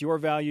 Deseret First, your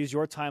values,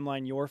 your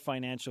timeline, your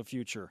financial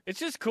future.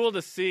 It's just cool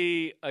to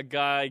see a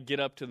guy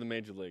get up to the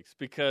major leagues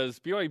because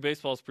BYU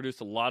baseball has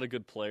produced a lot of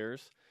good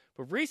players.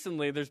 But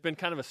recently, there's been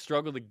kind of a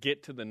struggle to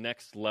get to the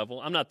next level.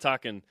 I'm not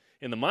talking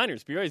in the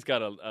minors. BYU's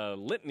got a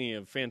litany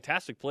of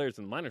fantastic players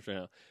in the minors right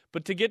now.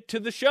 But to get to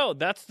the show,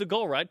 that's the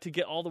goal, right? To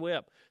get all the way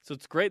up. So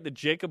it's great that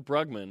Jacob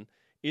Brugman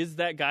is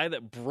that guy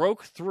that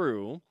broke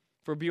through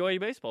for BYU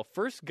baseball.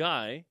 First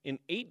guy in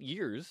 8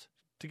 years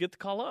to get the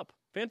call up.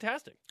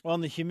 Fantastic. Well,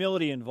 and the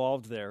humility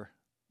involved there,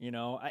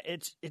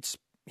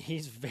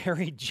 he's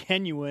very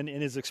genuine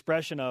in his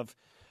expression of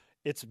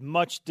it's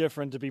much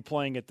different to be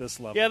playing at this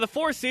level. Yeah, the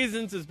Four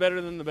Seasons is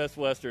better than the Best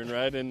Western,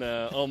 right? In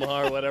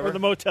Omaha or whatever. Or the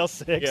Motel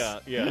 6. Yeah.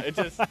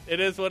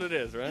 It is what it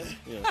is, right?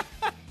 Yeah.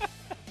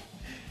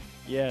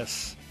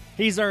 Yes.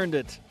 He's earned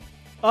it.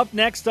 Up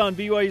next on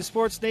BYU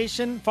Sports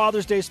Nation,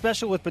 Father's Day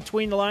special with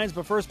Between the Lines.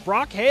 But first,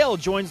 Brock Hale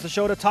joins the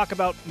show to talk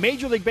about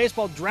Major League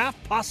Baseball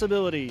draft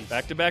possibilities.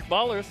 Back-to-back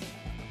ballers.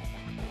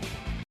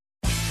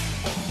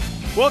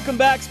 Welcome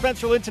back.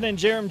 Spencer Linton and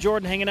Jerem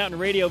Jordan hanging out in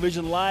Radio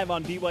Vision live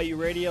on BYU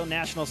Radio,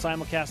 national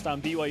simulcast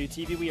on BYU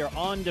TV. We are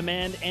on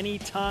demand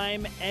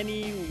anytime,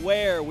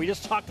 anywhere. We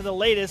just talked to the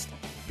latest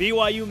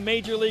BYU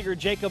Major Leaguer,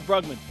 Jacob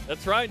Brugman.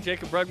 That's right.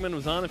 Jacob Brugman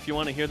was on. If you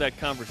want to hear that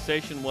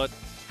conversation,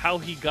 how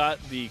he got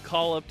the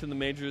call up to the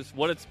majors,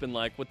 what it's been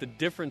like, what the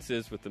difference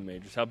is with the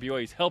majors, how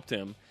BYU's helped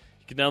him.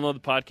 You can download the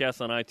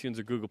podcast on iTunes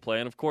or Google Play,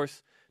 and, of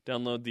course,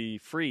 download the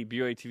free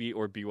BYU TV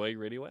or BYU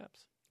Radio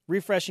apps.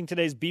 Refreshing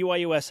today's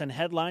BYUSN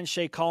headlines,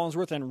 Shea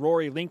Collinsworth and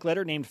Rory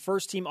Linkletter named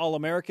first-team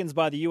All-Americans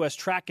by the U.S.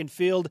 Track and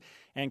Field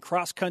and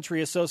Cross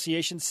Country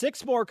Association.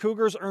 6 more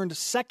Cougars earned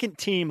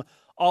second-team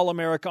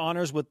All-America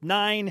honors, with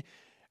 9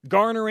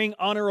 garnering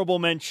honorable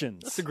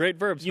mentions. That's a great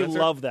verb, Spencer. You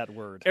love that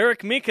word.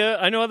 Eric Mika,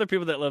 I know other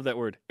people that love that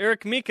word.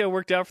 Eric Mika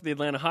worked out for the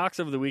Atlanta Hawks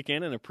over the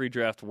weekend in a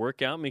pre-draft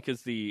workout.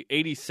 Mika's the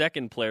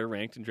 82nd player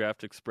ranked in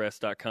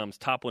DraftExpress.com's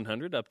Top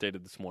 100,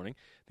 updated this morning.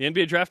 The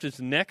NBA draft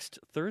is next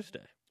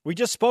Thursday. We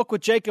just spoke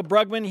with Jacob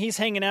Brugman. He's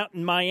hanging out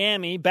in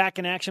Miami, back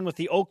in action with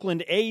the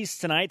Oakland A's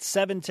tonight,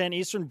 7:10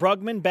 Eastern.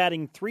 Brugman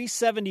batting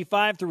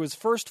 .375 through his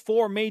first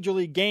 4 Major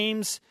League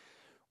games.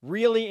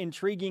 Really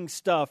intriguing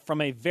stuff from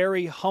a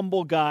very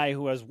humble guy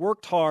who has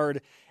worked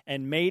hard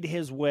and made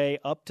his way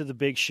up to the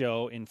big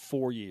show in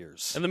 4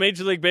 years. And the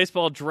Major League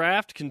Baseball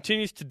draft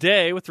continues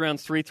today with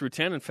rounds 3 through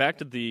 10. In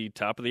fact, at the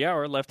top of the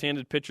hour,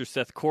 left-handed pitcher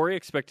Seth Corey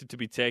expected to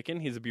be taken.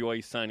 He's a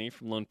BYU signee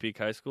from Lone Peak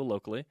High School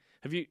locally.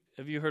 Have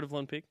you heard of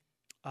Lone Peak?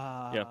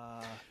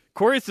 Yeah.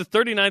 Corey is the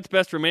 39th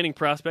best remaining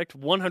prospect,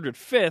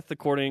 105th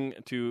according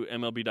to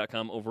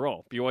MLB.com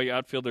overall. BYU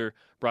outfielder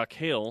Brock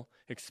Hale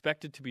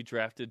expected to be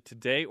drafted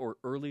today or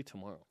early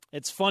tomorrow.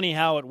 It's funny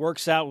how it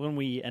works out when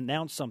we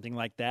announce something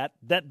like that.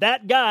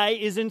 That guy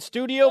is in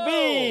Studio B.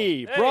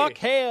 Hey. Brock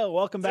Hale.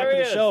 Welcome back to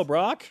the show,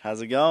 Brock.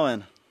 How's it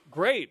going?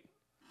 Great.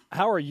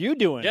 How are you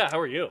doing? Yeah,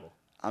 how are you?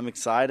 I'm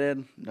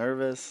excited,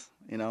 nervous.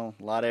 A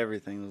lot of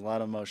everything. There's a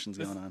lot of emotions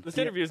going on. This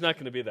interview is not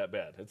going to be that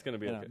bad. It's going to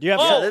be okay. Do you have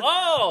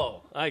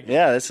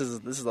this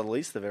is the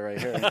least of it right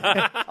here.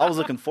 I was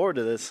looking forward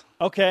to this.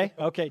 Okay.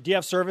 Do you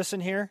have service in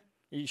here?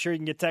 Are you sure you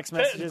can get text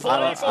messages?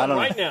 I don't know.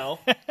 Right now,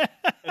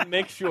 and to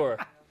make sure.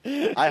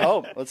 I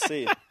hope. Let's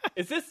see.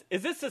 Is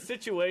this a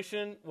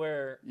situation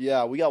where?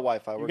 Yeah, we got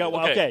Wi-Fi.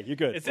 Okay, you're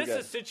good. Is this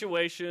a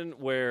situation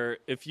where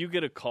if you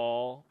get a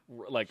call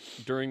like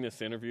during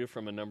this interview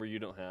from a number you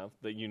don't have,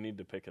 that you need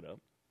to pick it up?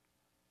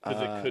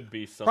 Because it could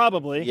be something.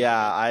 Probably.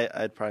 Yeah,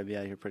 I'd probably be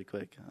out of here pretty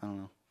quick. I don't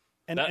know.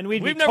 And we'd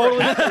be we've never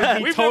totally, had- we'd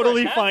be we've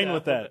totally never had fine that,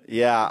 with that.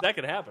 Yeah. That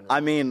could happen. Right? I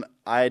mean,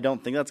 I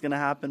don't think that's going to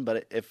happen,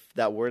 but if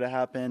that were to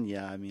happen,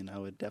 yeah, I mean, I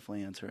would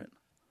definitely answer it.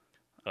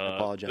 I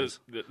apologize.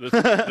 This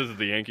is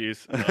the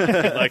Yankees.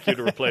 We'd like you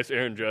to replace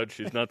Aaron Judge.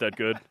 She's not that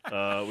good.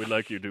 We'd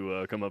like you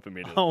to come up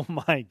immediately. Oh,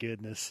 my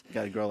goodness.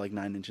 Got to grow like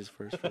 9 inches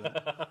first for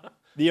that.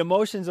 The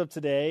emotions of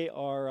today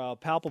are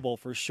palpable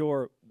for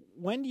sure.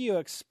 When do you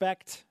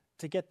expect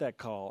to get that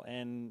call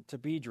and to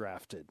be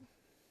drafted?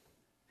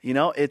 You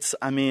know,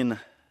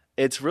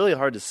 it's really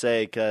hard to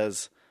say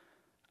because,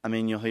 I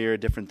mean, you'll hear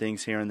different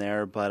things here and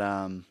there. But,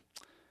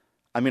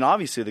 I mean,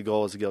 obviously the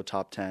goal is to go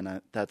top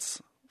 10.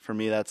 For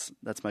me, that's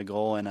my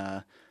goal.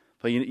 And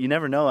but you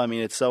never know. I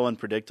mean, it's so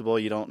unpredictable.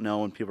 You don't know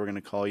when people are going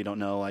to call. You don't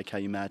know, like, how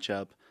you match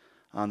up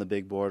on the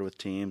big board with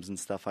teams and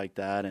stuff like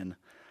that. And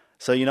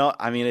so, you know,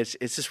 I mean, it's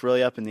just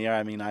really up in the air.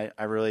 I mean, I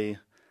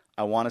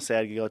want to say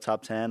I could go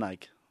top 10.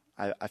 Like,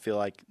 I feel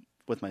like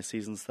with my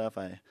season stuff,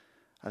 I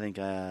think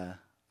I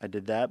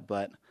did that.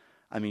 But,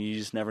 I mean, you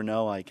just never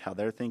know, like, how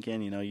they're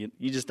thinking. You know,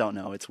 you just don't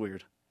know. It's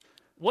weird.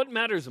 What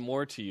matters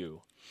more to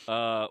you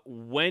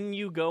when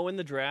you go in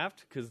the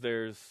draft? Because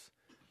there's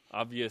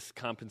obvious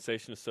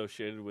compensation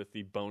associated with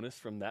the bonus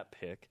from that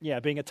pick. Yeah,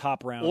 being a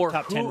top 10 round or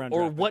draft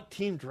what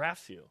team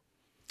drafts you.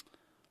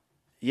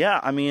 Yeah,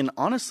 I mean,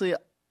 honestly,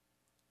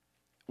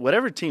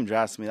 whatever team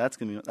drafts me, that's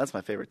my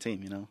favorite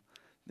team. You know,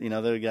 the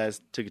other guys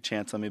took a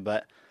chance on me,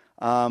 but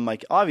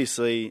like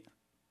obviously,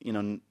 you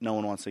know, no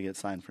one wants to get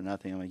signed for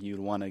nothing. Like you'd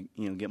want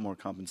to, get more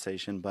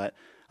compensation, but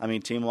I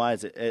mean, team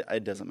wise,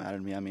 it doesn't matter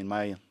to me. I mean,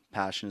 my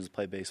passion is to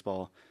play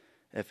baseball.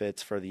 If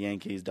it's for the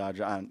Yankees,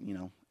 Dodgers,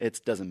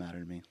 it doesn't matter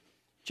to me.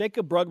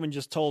 Jacob Brugman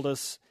just told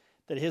us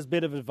that his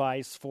bit of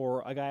advice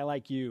for a guy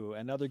like you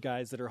and other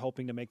guys that are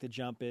hoping to make the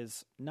jump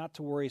is not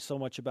to worry so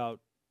much about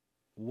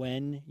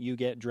when you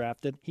get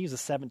drafted. He's a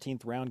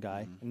 17th round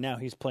guy, and now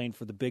he's playing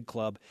for the big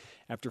club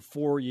after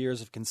 4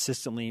 years of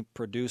consistently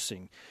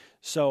producing.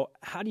 So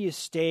how do you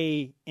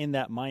stay in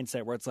that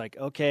mindset where it's like,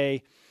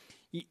 okay,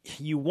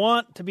 you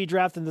want to be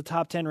drafted in the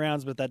top 10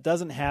 rounds, but that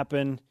doesn't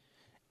happen.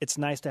 It's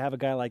nice to have a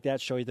guy like that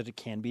show you that it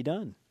can be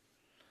done.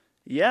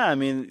 Yeah, I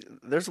mean,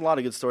 there's a lot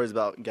of good stories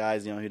about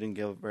guys, who didn't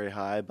go very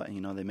high, but,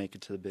 they make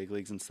it to the big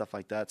leagues and stuff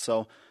like that.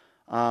 So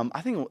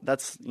I think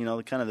that's,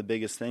 kind of the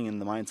biggest thing in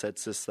the mindset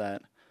is just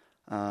that,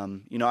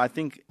 I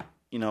think,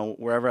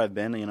 wherever I've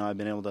been, I've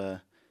been able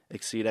to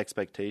exceed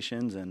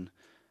expectations. And,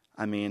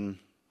 I mean,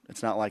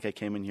 it's not like I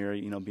came in here,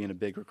 being a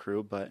big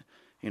recruit, but,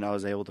 I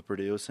was able to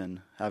produce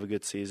and have a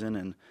good season.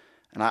 And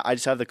I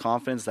just have the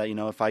confidence that,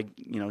 if I,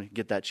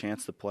 get that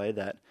chance to play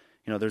that,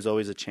 there's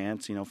always a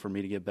chance, for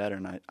me to get better.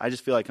 And I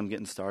just feel like I'm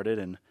getting started.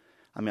 And,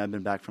 I mean, I've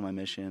been back from my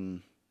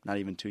mission not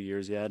even 2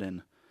 years yet.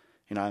 And,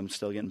 I'm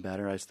still getting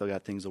better. I still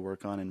got things to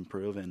work on and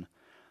improve. And,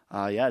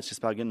 it's just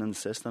about getting in the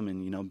system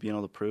and, being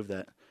able to prove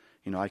that,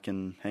 I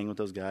can hang with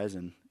those guys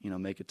and,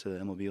 make it to the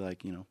MLB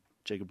like,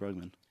 Jacob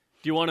Brugman.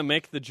 Do you want to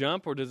make the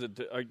jump, or do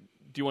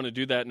you want to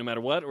do that no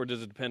matter what, or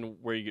does it depend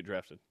where you get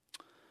drafted?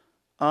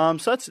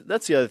 So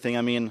that's the other thing.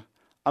 I mean,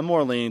 I'm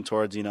more leaning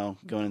towards,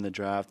 going in the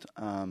draft.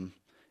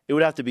 It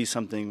would have to be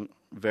something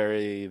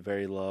very,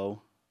 very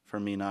low for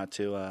me not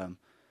to.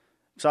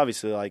 Because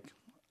obviously, like,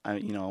 I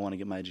want to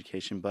get my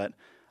education, but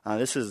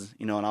this is,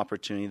 an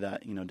opportunity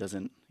that,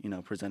 doesn't,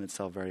 present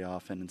itself very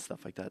often and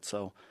stuff like that.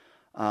 So,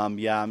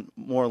 yeah, I'm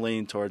more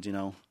leaning towards,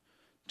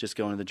 just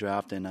going to the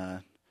draft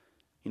and,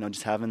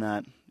 just having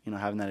that,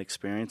 having that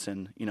experience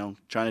and,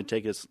 trying to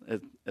take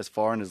it as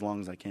far and as long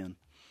as I can.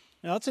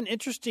 Now, it's an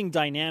interesting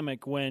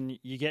dynamic when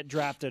you get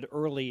drafted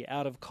early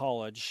out of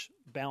college,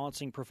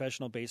 balancing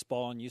professional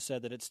baseball, and you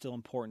said that it's still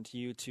important to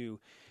you to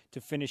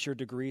finish your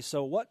degree.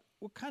 So what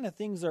kind of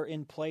things are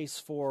in place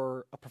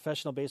for a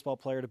professional baseball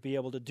player to be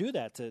able to do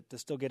that, to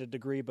still get a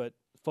degree but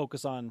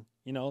focus on,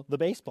 the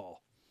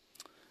baseball?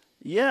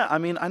 Yeah, I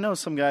mean, I know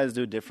some guys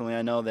do it differently.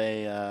 I know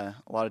they, a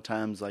lot of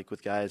times, like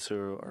with guys who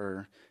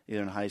are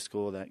either in high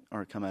school that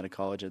or come out of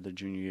college at their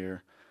junior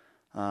year,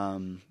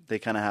 they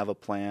kind of have a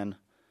plan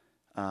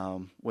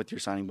with your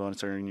signing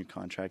bonus or in your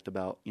contract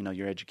about,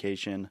 your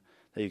education,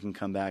 that you can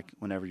come back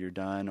whenever you're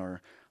done.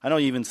 Or I know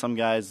even some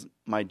guys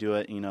might do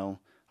it,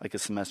 like a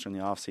semester in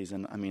the off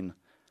season. I mean,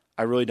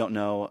 I really don't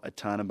know a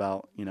ton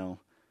about,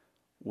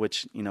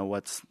 which,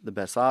 what's the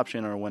best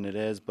option or when it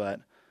is.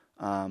 But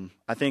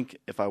I think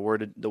if I were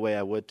to, the way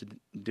I would to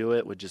do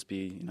it would just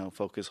be,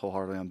 focus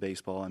wholeheartedly on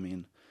baseball. I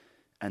mean,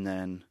 and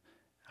then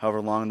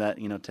however long that,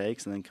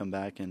 takes, and then come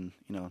back and,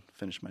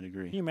 finish my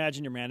degree. Can you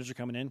imagine your manager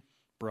coming in?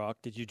 Brock,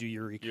 did you do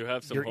your You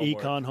have some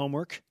econ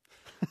homework?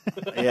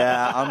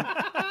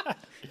 Yeah,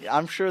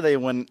 I'm sure they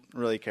wouldn't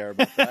really care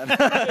about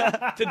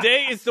that.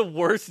 Today is the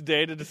worst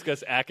day to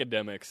discuss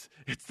academics.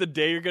 It's the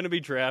day you're going to be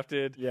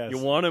drafted. Yes. You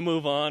want to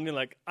move on. You're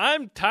like,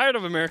 I'm tired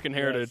of American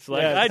Heritage. Yes.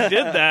 Like, Yes. I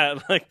did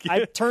that. Like,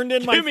 I turned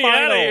in my get me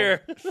final. out of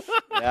here.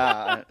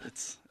 Yeah,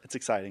 it's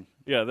exciting.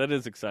 Yeah, that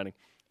is exciting.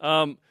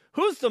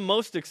 Who's the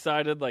most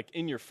excited, like,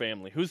 in your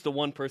family? Who's the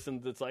one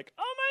person that's like,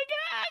 oh, my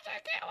gosh, I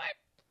can't wait?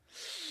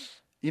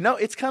 You know,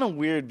 it's kind of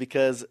weird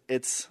because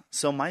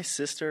my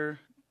sister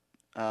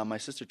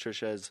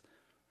Trisha is,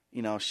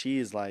 you know,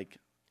 she's like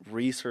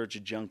research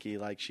junkie.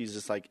 Like she's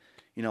just like,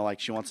 you know, like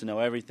she wants to know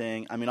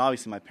everything. I mean,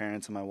 obviously my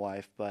parents and my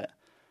wife, but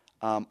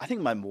I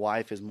think my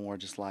wife is more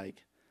just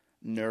like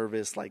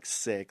nervous, like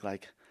sick.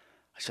 Like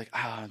she's like,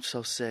 I'm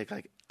so sick.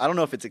 Like I don't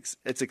know if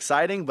it's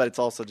exciting, but it's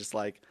also just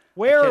like,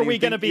 Where are we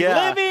going to be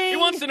living? He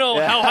wants to know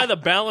how high the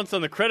balance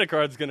on the credit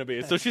card is going to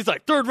be. So she's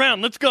like, third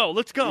round, let's go.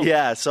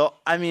 Yeah, so,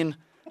 I mean,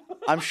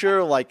 I'm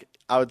sure, like,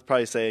 I would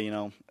probably say, you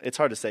know, it's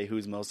hard to say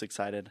who's most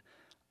excited.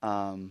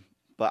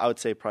 But I would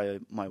say probably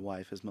my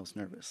wife is most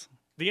nervous.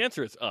 The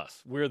answer is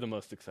us. We're the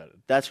most excited.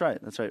 That's right.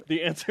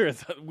 The answer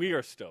is we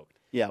are stoked.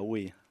 Yeah,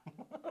 we.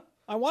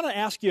 I want to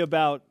ask you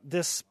about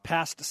this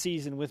past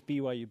season with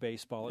BYU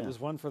baseball. It was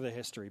one for the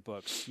history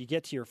books. You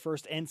get to your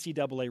first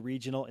NCAA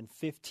regional in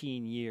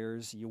 15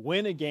 years. You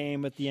win a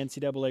game at the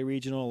NCAA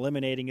regional,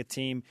 eliminating a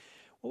team.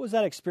 What was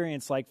that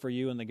experience like for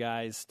you and the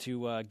guys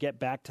to get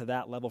back to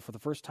that level for the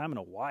first time in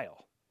a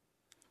while?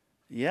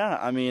 Yeah,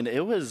 I mean,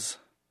 it's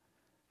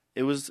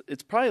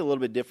probably a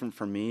little bit different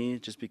for me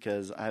just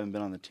because I haven't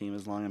been on the team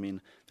as long. I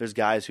mean, there's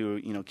guys who,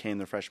 you know, came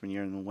their freshman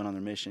year and went on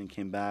their mission,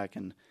 came back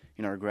and,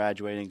 you know, are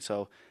graduating.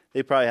 So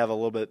they probably have a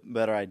little bit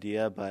better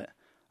idea, but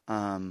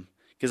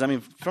because I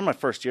mean, from my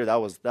first year, that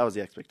was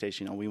the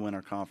expectation. You know, we win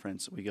our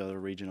conference, we go to the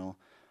regional,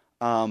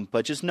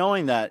 but just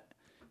knowing that,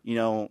 you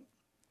know,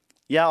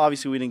 yeah,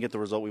 obviously we didn't get the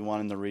result we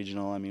wanted in the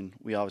regional. I mean,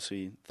 we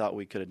obviously thought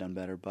we could have done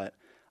better, but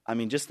I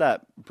mean, just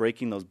that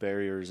breaking those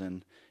barriers,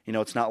 and you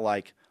know, it's not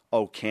like,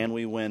 oh, can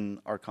we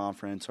win our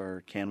conference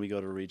or can we go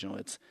to regional?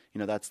 It's, you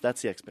know, that's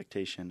the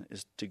expectation,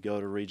 is to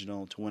go to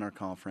regional, to win our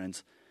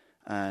conference,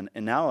 and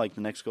now like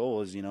the next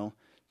goal is, you know,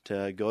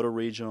 to go to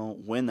regional,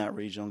 win that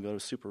regional, and go to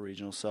super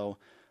regional. So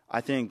I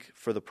think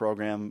for the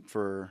program,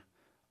 for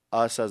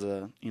us as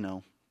a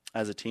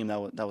team,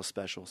 that was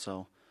special.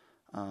 So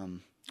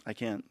I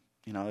can't,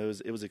 you know,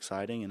 it was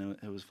exciting and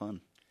it was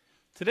fun.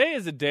 Today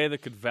is a day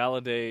that could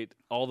validate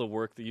all the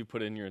work that you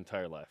put in your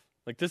entire life.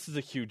 Like, this is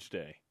a huge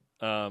day.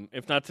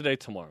 If not today,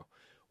 tomorrow.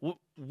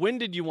 When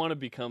did you want to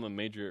become a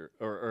major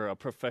or a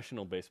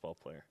professional baseball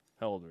player?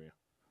 How old were you?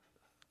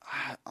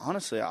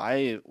 Honestly,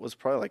 I was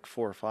probably like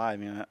 4 or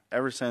 5. You know,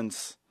 ever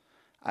since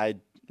I,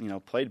 you know,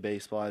 played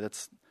baseball,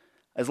 that's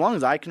as long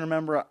as I can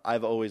remember.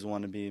 I've always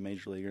wanted to be a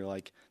major leaguer.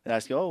 Like they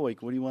ask you, oh,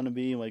 like what do you want to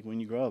be like when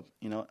you grow up?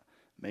 You know,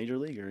 major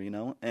leaguer. You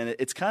know, and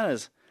it's kind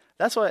of,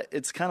 that's why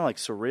it's kind of like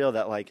surreal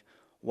that like,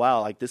 wow,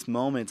 like this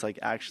moment's like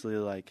actually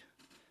like,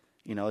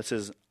 you know, this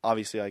is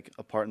obviously like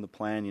a part in the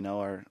plan, you know,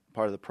 or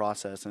part of the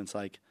process, and it's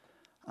like,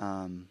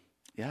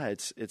 yeah,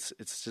 it's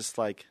just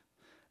like,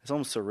 it's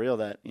almost surreal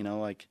that, you know,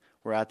 like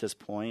we're at this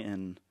point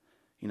and,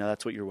 you know,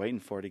 that's what you're waiting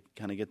for, to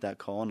kind of get that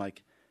call and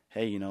like,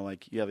 hey, you know,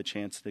 like you have a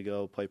chance to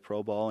go play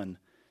pro ball, and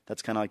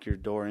that's kind of like your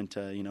door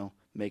into, you know,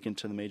 making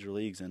to the major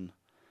leagues. And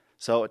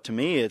so to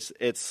me, it's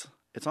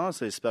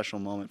honestly a special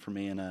moment for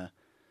me, and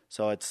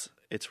so it's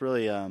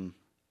really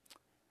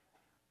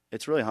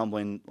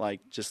humbling,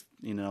 like just,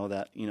 you know,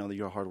 that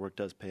your hard work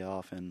does pay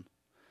off, and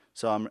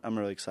so I'm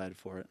really excited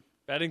for it.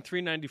 Batting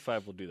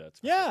 .395 will do that.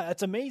 Yeah,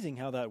 it's amazing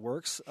how that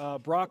works.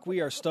 Brock,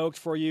 we are stoked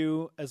for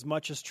you as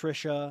much as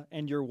Trisha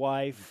and your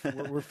wife.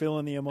 We're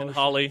feeling the emotions. And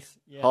Holly.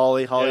 Yeah.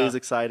 Holly Yeah. is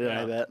excited,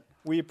 Yeah. I bet.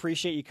 We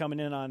appreciate you coming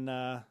in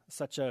on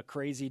such a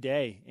crazy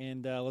day,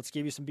 and let's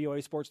give you some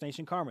BYU Sports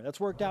Nation karma. That's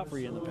worked out for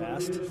you in the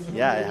past.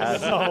 Yeah, it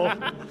has.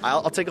 So,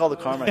 I'll take all the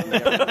karma I can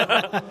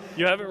get.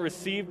 You haven't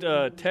received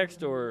a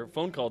text or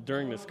phone call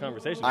during this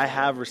conversation. I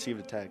have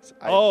received a text.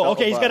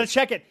 okay, he's got to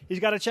check it. He's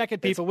got to check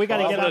it, people. We got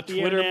to get a out the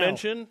air Twitter now.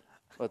 mention.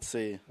 Let's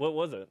see. What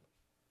was it?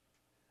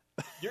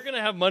 You're going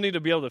to have money to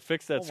be able to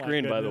fix that Oh, my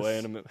screen, by the goodness. way,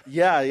 in a minute.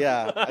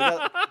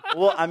 Yeah.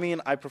 Well, I mean,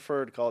 I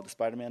prefer to call it the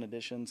Spider-Man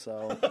edition,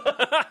 so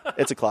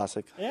it's a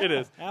classic. Yeah, It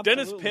is.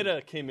 absolutely. Dennis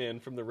Pitta came in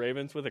from the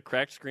Ravens with a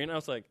cracked screen. I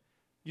was like,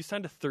 you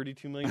signed a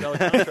 $32 million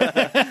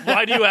contract.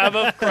 Why do you have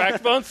a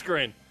cracked phone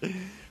screen?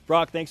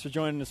 Brock, thanks for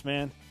joining us,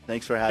 man.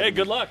 Thanks for having me. Hey,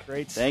 good luck.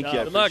 Great Thank stuff. you.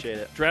 I Good luck.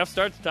 appreciate it. Draft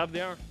starts top of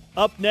the hour.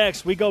 Up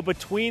next, we go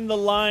between the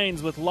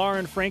lines with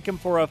Lauren Frankham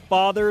for a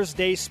Father's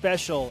Day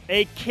special.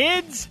 A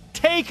kids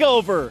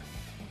takeover.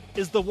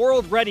 Is the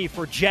world ready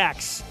for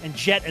Jax and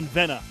Jet and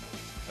Venna?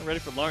 I'm ready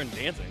for Lauren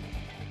dancing.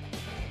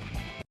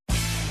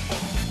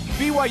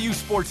 BYU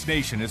Sports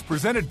Nation is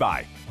presented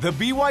by The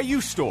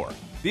BYU Store,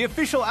 the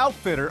official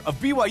outfitter of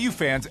BYU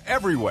fans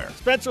everywhere.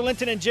 Spencer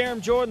Linton and Jerem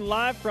Jordan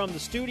live from the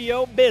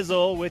Studio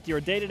Bizzle with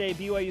your day-to-day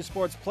BYU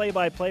Sports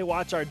play-by-play.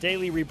 Watch our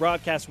daily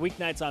rebroadcast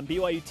weeknights on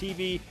BYU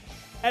TV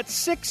at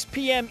 6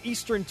 p.m.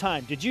 Eastern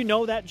Time. Did you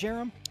know that,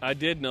 Jerem? I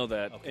did know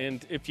that. Okay.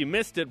 And if you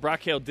missed it,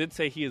 Brock Hale did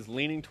say he is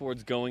leaning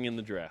towards going in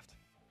the draft.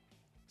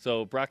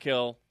 So Brock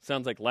Hale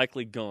sounds like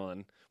likely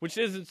gone, which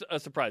isn't a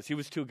surprise. He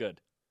was too good.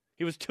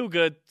 He was too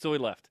good, so he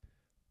left.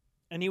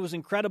 And he was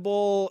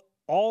incredible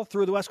all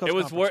through the West Coast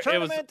Conference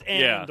Tournament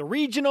and the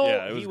regional.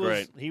 Yeah, it was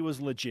great. He was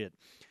legit.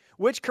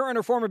 Which current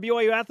or former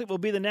BYU athlete will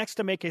be the next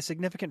to make a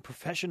significant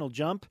professional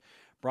jump?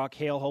 Brock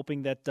Hale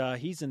hoping that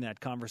he's in that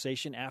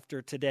conversation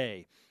after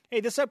today. Hey,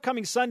 this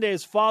upcoming Sunday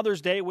is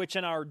Father's Day, which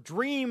in our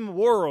dream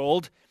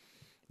world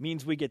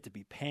means we get to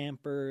be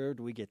pampered,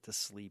 we get to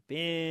sleep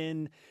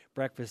in,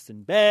 breakfast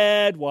in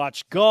bed,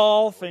 watch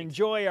golf,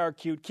 enjoy our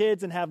cute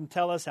kids, and have them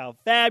tell us how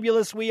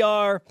fabulous we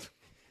are.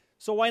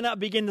 So why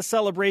not begin the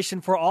celebration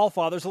for all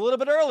fathers a little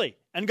bit early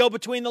and go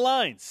between the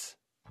lines?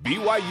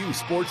 BYU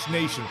Sports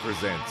Nation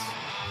presents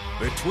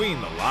Between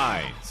the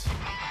Lines.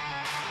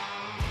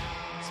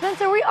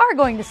 Spencer, we are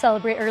going to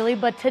celebrate early,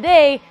 but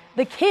today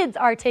the kids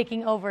are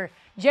taking over.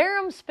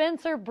 Jerem,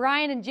 Spencer,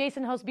 Brian, and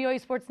Jason host BYU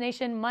Sports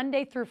Nation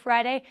Monday through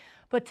Friday,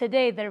 but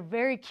today their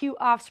very cute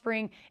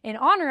offspring, in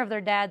honor of their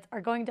dads,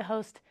 are going to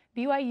host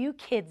BYU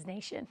Kids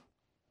Nation.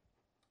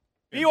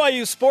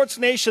 BYU Sports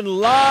Nation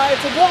live.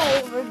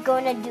 Today we're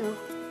going to do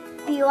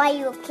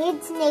BYU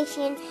Kids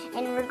Nation,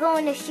 and we're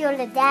going to show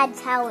the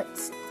dads how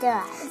it's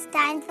done. It's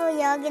time for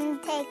Yogan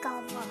to take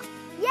over.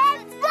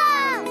 Yes, go!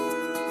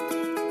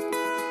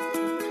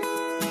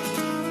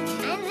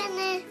 I'm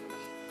Vinny,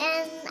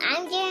 and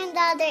I'm Jaren's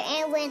daughter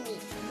and Wendy.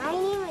 My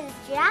name is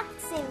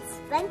Jackson.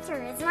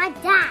 Spencer is my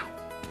dad.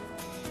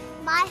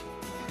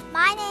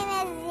 My name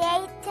is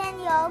Yayton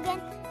Yogan.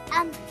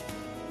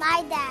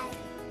 My dad.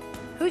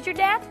 Who's your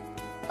dad?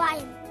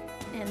 Brian.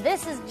 And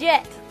this is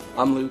Jet.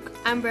 I'm Luke.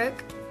 I'm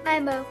Brooke.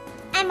 I'm Mo.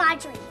 I'm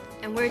Audrey.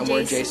 And we're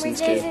Jason's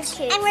kids.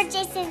 And we're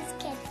Jason's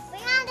kids.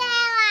 Bring on the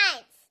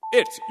headlines.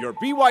 It's your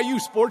BYU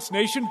Sports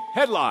Nation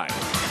headlines.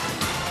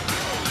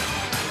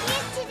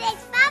 Here's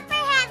today's bumper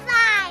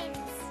headlines.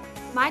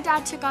 My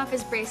dad took off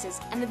his braces,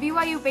 and the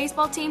BYU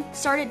baseball team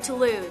started to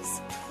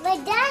lose. My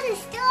dad is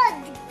still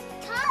a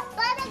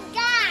top-button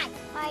guy.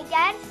 My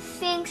dad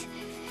thinks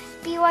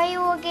BYU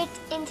will get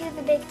into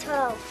the Big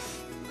 12.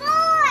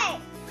 Boy!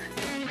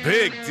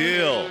 Big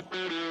deal.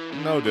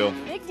 No deal.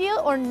 Big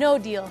deal or no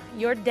deal?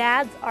 Your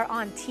dads are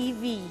on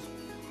TV.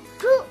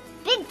 Cool.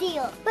 Big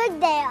deal. Big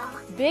deal.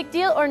 Big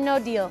deal or no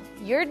deal?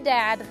 Your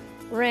dad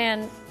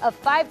ran a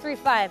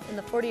 5.35 in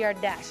the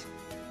 40-yard dash.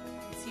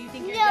 So you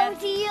think your No dad...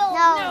 deal.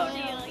 No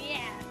deal,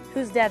 yeah.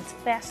 Whose dad's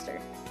faster?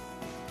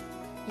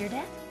 Your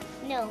dad?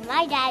 No,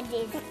 my dad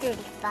is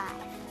 35.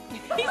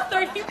 He's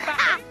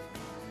 35.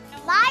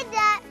 My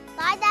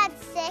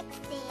dad's 60.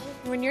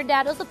 When your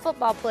dad was a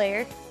football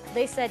player,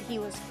 they said he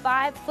was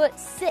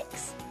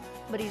 5'6",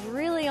 but he's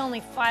really only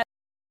 5.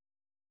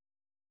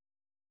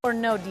 Or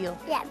no deal?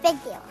 Yeah,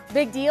 big deal.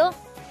 Big deal?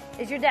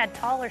 Is your dad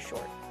tall or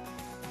short?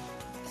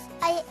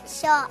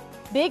 Short.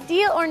 Big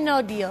deal or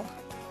no deal?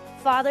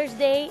 Father's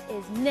Day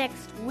is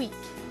next week.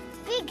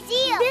 Big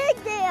deal.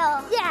 Big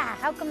deal. Yeah,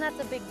 how come that's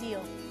a big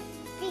deal?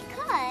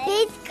 Because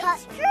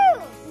it's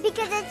true.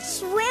 Because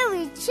it's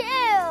really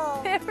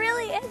true. It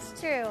really is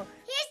true.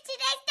 Here's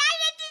today's stat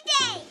of the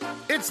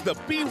day. It's the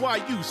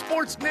BYU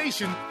Sports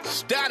Nation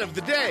stat of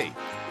the day.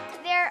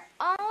 There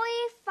are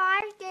only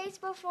 5 days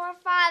before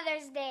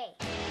Father's Day.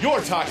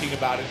 You're talking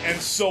about it,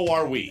 and so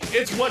are we.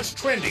 It's what's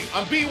trending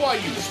on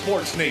BYU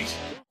Sports Nation.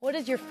 What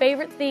is your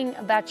favorite thing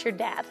about your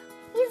dad?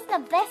 He's the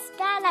best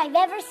dad I've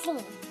ever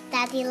seen.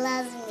 Daddy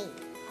loves me.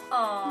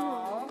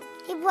 Aww.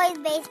 He plays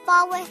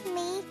baseball with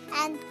me,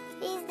 and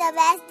he's the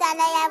best dad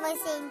I ever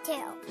seen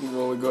too.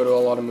 Well, we go to a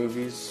lot of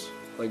movies,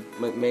 like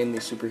mainly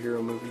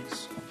superhero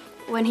movies.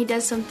 When he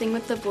does something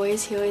with the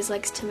boys, he always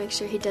likes to make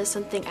sure he does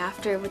something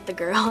after with the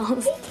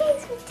girls. He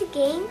takes me to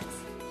games.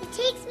 He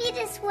takes me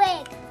to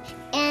swing.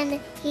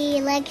 And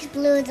he likes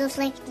blue just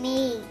like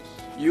me.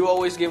 You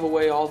always give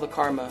away all the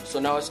karma, so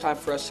now it's time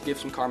for us to give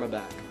some karma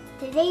back.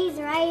 Today's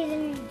Rise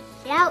and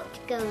Shout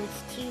goes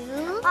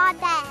to our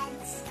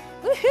dads.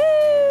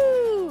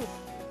 Woohoo!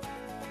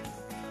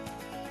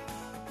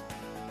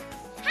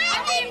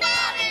 Happy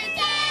Father's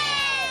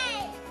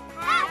Day!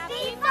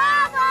 Happy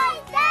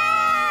Father's Day!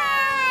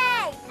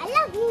 I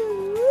love you.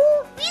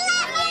 We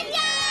love you,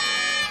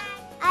 Dad!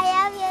 I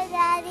love you,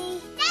 Daddy.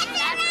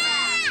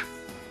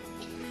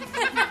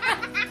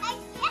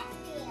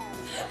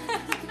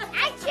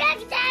 I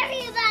checked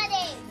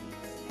everybody.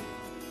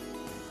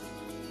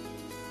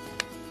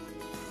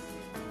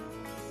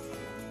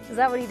 Is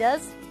that what he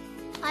does?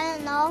 I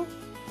don't know.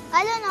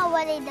 I don't know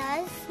what he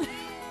does.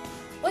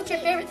 What's your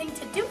favorite thing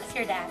to do with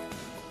your dad?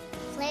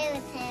 Play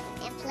with him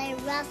and play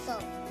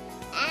Russell.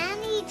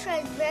 And he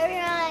tries very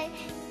hard,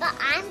 but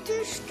I'm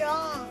too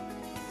strong.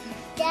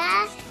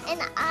 Dad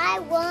and I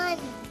won.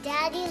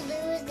 Daddy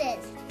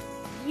loses.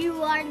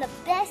 You are the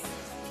best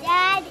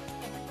dad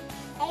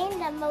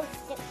and the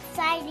most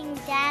exciting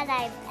dad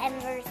I've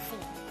ever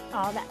seen.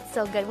 Oh, that's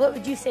so good. What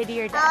would you say to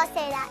your I'll dad?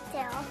 say that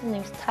too. His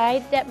name's Ty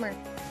Detmer.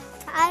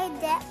 Ty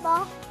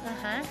Detmer.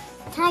 Uh-huh.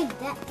 Ty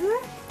Detmer?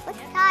 What's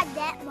Ty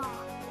Detmer?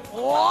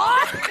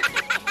 What?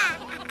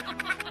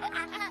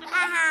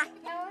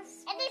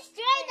 And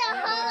destroy the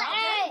whole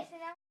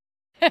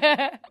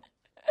earth.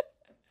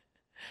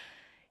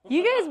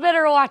 You guys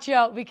better watch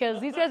out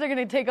because these guys are going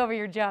to take over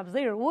your jobs.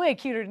 They are way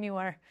cuter than you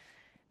are.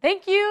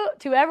 Thank you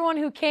to everyone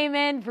who came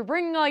in for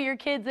bringing all your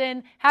kids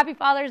in. Happy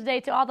Father's Day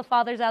to all the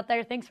fathers out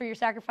there. Thanks for your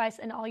sacrifice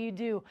and all you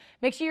do.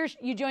 Make sure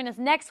you join us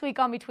next week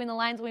on Between the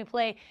Lines when we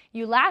play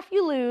You Laugh,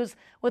 You Lose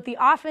with the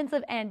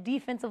offensive and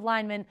defensive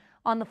linemen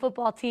on the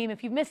football team.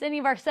 If you've missed any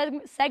of our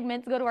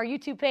segments, go to our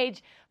YouTube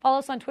page. Follow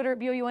us on Twitter at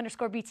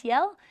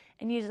BOU_BTL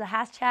and use the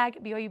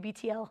hashtag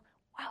BOUBTL. Wow,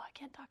 I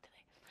can't talk today.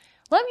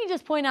 Let me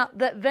just point out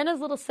that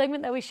Venna's little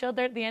segment that we showed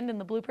there at the end in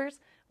the bloopers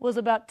was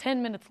about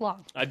 10 minutes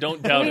long. I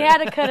don't doubt it. We had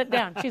to cut it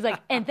down. She's like,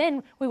 and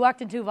then we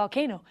walked into a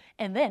volcano,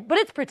 and then, but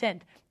it's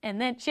pretend.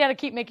 And then she had to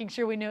keep making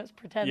sure we knew it was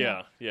pretend.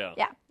 Yeah. Yeah.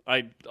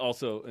 I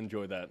also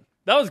enjoyed that.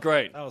 That was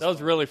great. That was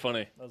really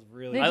funny. That was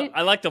really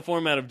I like the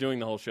format of doing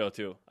the whole show,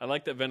 too. I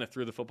like that Venna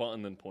threw the football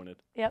and then pointed.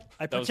 Yep.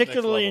 I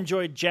particularly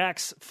enjoyed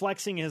Jax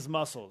flexing his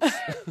muscles.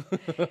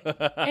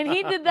 And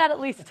he did that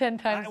at least 10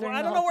 times.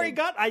 I don't know where he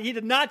got. He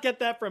did not get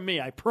that from me.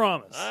 I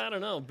promise. I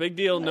don't know. Big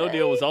Deal, No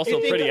Deal was also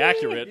pretty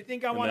accurate. You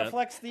think I want to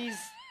flex these?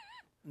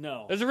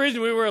 No. There's a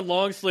reason we wear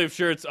long sleeve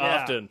shirts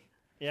often.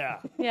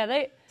 Yeah. Yeah,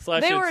 they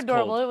Slash were it's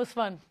adorable. cold. It was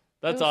fun.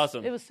 That's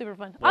awesome. It was super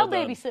fun. Well I'll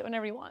done. babysit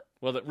whenever you want.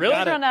 Well, really?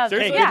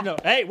 Seriously? Hey,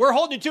 hey, we're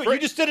holding you to it. You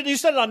just did it. You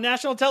said it on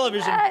national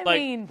television. I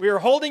mean, we were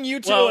holding you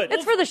to it.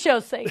 It's for the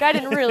show's sake. I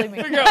didn't really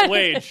mean Figure out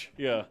wage.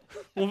 Yeah.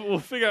 We'll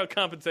figure out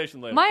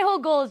compensation later. My whole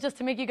goal is just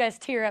to make you guys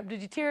tear up.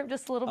 Did you tear up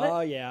just a little bit? Oh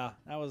yeah,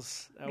 that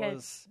was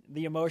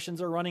the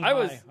emotions are running I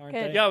was, high, aren't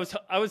they? Yeah,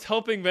 I was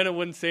hoping Venna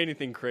wouldn't say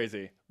anything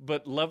crazy,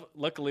 but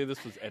luckily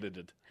this was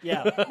edited.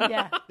 Yeah.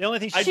 Yeah. The only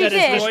thing I she said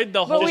is destroyed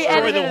the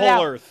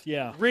whole Earth.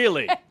 Yeah.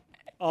 Really?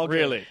 All good.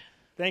 Really?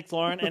 Thanks,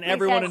 Lauren, and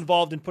everyone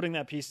involved in putting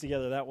that piece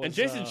together. That was. And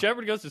Jason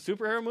Shepard goes to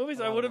superhero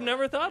movies. I would have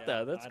never thought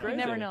that. That's crazy. You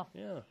never know.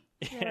 Yeah.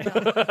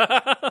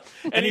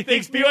 And he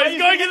thinks BYU's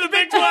going to the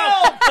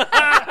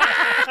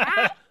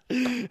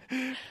Big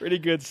 12. Pretty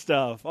good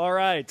stuff. All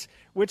right.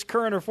 Which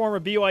current or former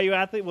BYU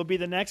athlete will be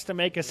the next to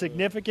make a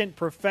significant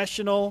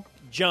professional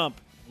jump?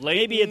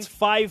 Maybe it's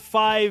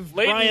 5'5"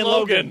 Brian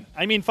Logan.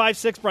 I mean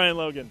 5'6" Brian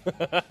Logan.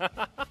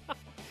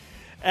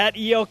 At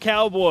EO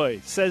Cowboy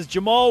says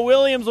Jamal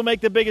Williams will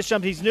make the biggest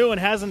jump. He's new and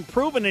hasn't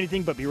proven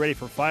anything, but be ready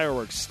for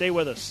fireworks. Stay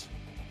with us.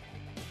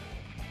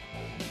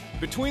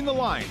 Between the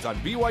Lines on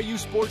BYU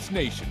Sports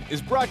Nation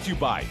is brought to you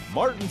by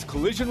Martin's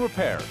Collision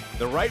Repair.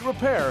 The right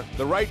repair,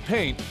 the right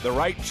paint, the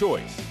right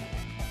choice.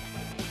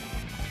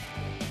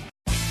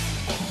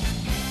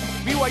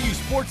 BYU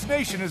Sports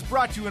Nation is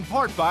brought to you in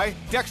part by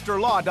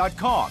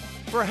DexterLaw.com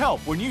for help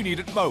when you need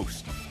it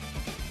most.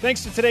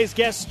 Thanks to today's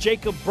guest,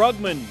 Jacob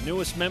Brugman,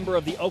 newest member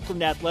of the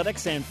Oakland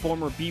Athletics and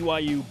former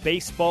BYU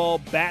baseball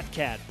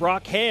Batcat.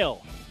 Brock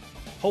Hale,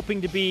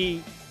 hoping to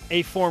be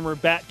a former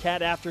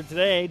Batcat after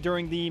today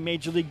during the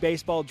Major League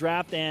Baseball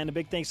draft. And a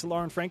big thanks to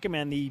Lauren Frankham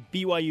and the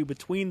BYU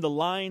Between the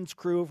Lines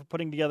crew for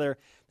putting together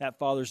that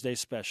Father's Day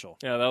special.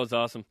 Yeah, that was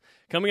awesome.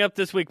 Coming up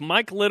this week,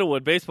 Mike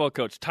Littlewood, baseball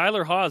coach.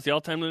 Tyler Haws, the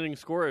all-time leading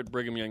scorer at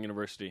Brigham Young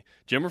University.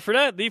 Jimmer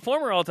Fredette, the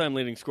former all-time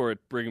leading scorer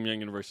at Brigham Young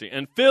University.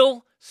 And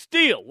Phil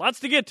Steele. Lots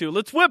to get to.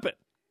 Let's whip it.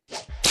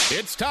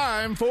 It's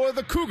time for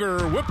the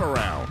Cougar Whip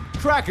Around.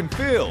 Track and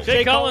field.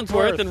 Jake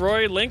Collinsworth and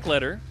Rory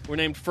Linkletter were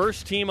named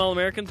first-team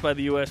All-Americans by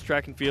the U.S.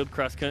 Track and Field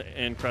Cross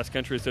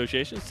Country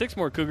Association. 6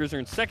 more Cougars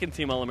earned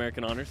second-team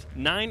All-American honors.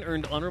 9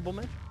 earned honorable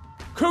mention.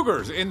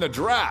 Cougars in the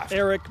draft.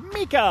 Eric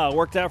Mika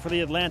worked out for the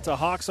Atlanta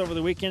Hawks over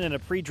the weekend in a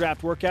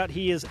pre-draft workout.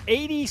 He is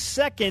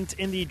 82nd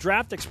in the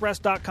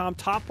DraftExpress.com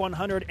Top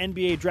 100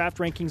 NBA Draft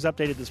Rankings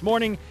updated this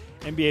morning.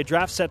 NBA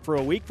Draft set for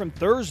a week from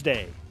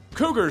Thursday.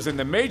 Cougars in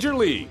the Major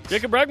Leagues.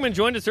 Jacob Brugman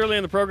joined us early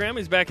in the program.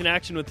 He's back in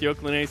action with the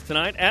Oakland A's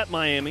tonight at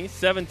Miami,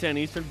 7:10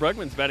 Eastern.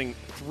 Brugman's batting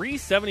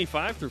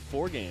 .375 through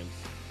 4 games.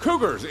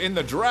 Cougars in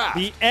the draft.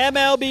 The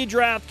MLB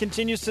draft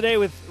continues today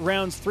with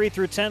rounds 3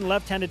 through 10.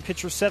 Left-handed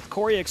pitcher Seth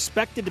Corey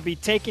expected to be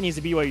taken. He's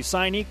a BYU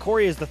signee.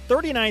 Corey is the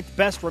 39th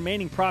best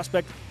remaining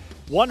prospect,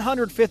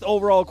 105th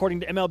overall according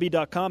to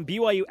MLB.com.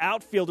 BYU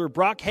outfielder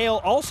Brock Hale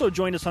also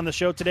joined us on the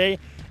show today,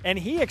 and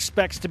he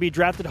expects to be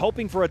drafted,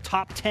 hoping for a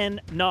top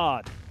 10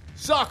 nod.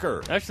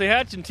 Soccer. Ashley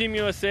Hatch and Team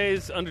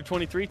USA's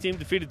under-23 team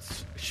defeated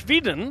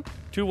Sweden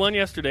 2-1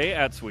 yesterday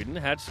at Sweden.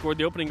 Hatch scored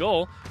the opening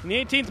goal in the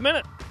 18th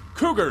minute.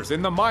 Cougars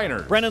in the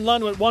minors. Brennan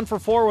Lund went 1 for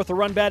 4 with a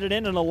run batted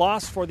in and a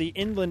loss for the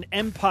Inland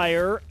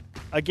Empire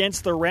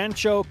against the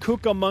Rancho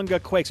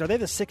Cucamonga Quakes. Are they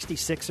the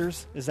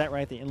 66ers? Is that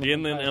right? The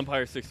Inland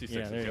Empire 66ers.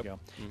 Yeah, there you go.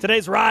 Mm-hmm.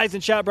 Today's Rise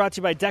and Shout brought to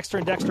you by Dexter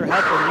and Dexter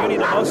Health. Where you need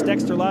the most,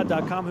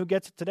 DexterLaw.com. Who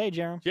gets it today,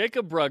 Jerem?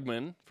 Jacob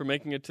Brugman for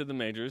making it to the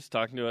majors,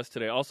 talking to us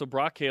today. Also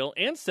Brock Hale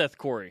and Seth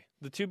Corey,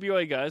 the 2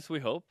 BYU guys we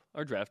hope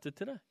are drafted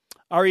today.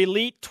 Our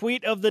elite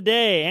tweet of the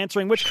day,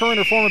 answering which current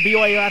or former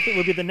BYU athlete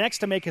will be the next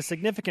to make a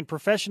significant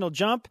professional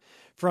jump,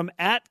 from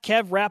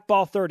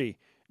 @KevRapBall30.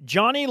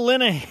 Johnny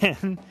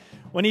Linehan,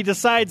 when he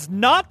decides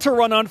not to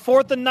run on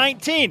 4th and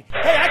 19. Hey,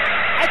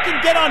 I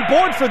can get on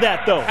board for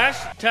that, though.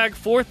 Hashtag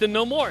 4th and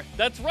no more.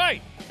 That's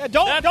right.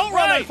 Don't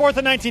run on 4th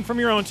and 19 from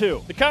your own,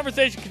 too. The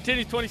conversation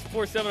continues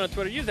 24/7 on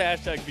Twitter. Use the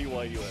hashtag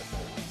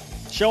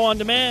BYUS. Show on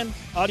demand,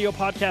 audio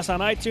podcast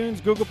on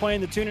iTunes, Google Play,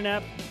 and the TuneIn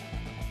app.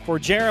 For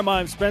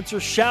Jeremiah, I'm Spencer.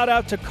 Shout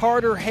out to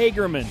Carter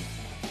Hagerman.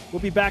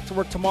 We'll be back to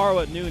work tomorrow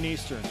at noon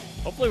Eastern.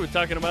 Hopefully we're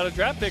talking about a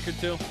draft pick or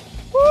two.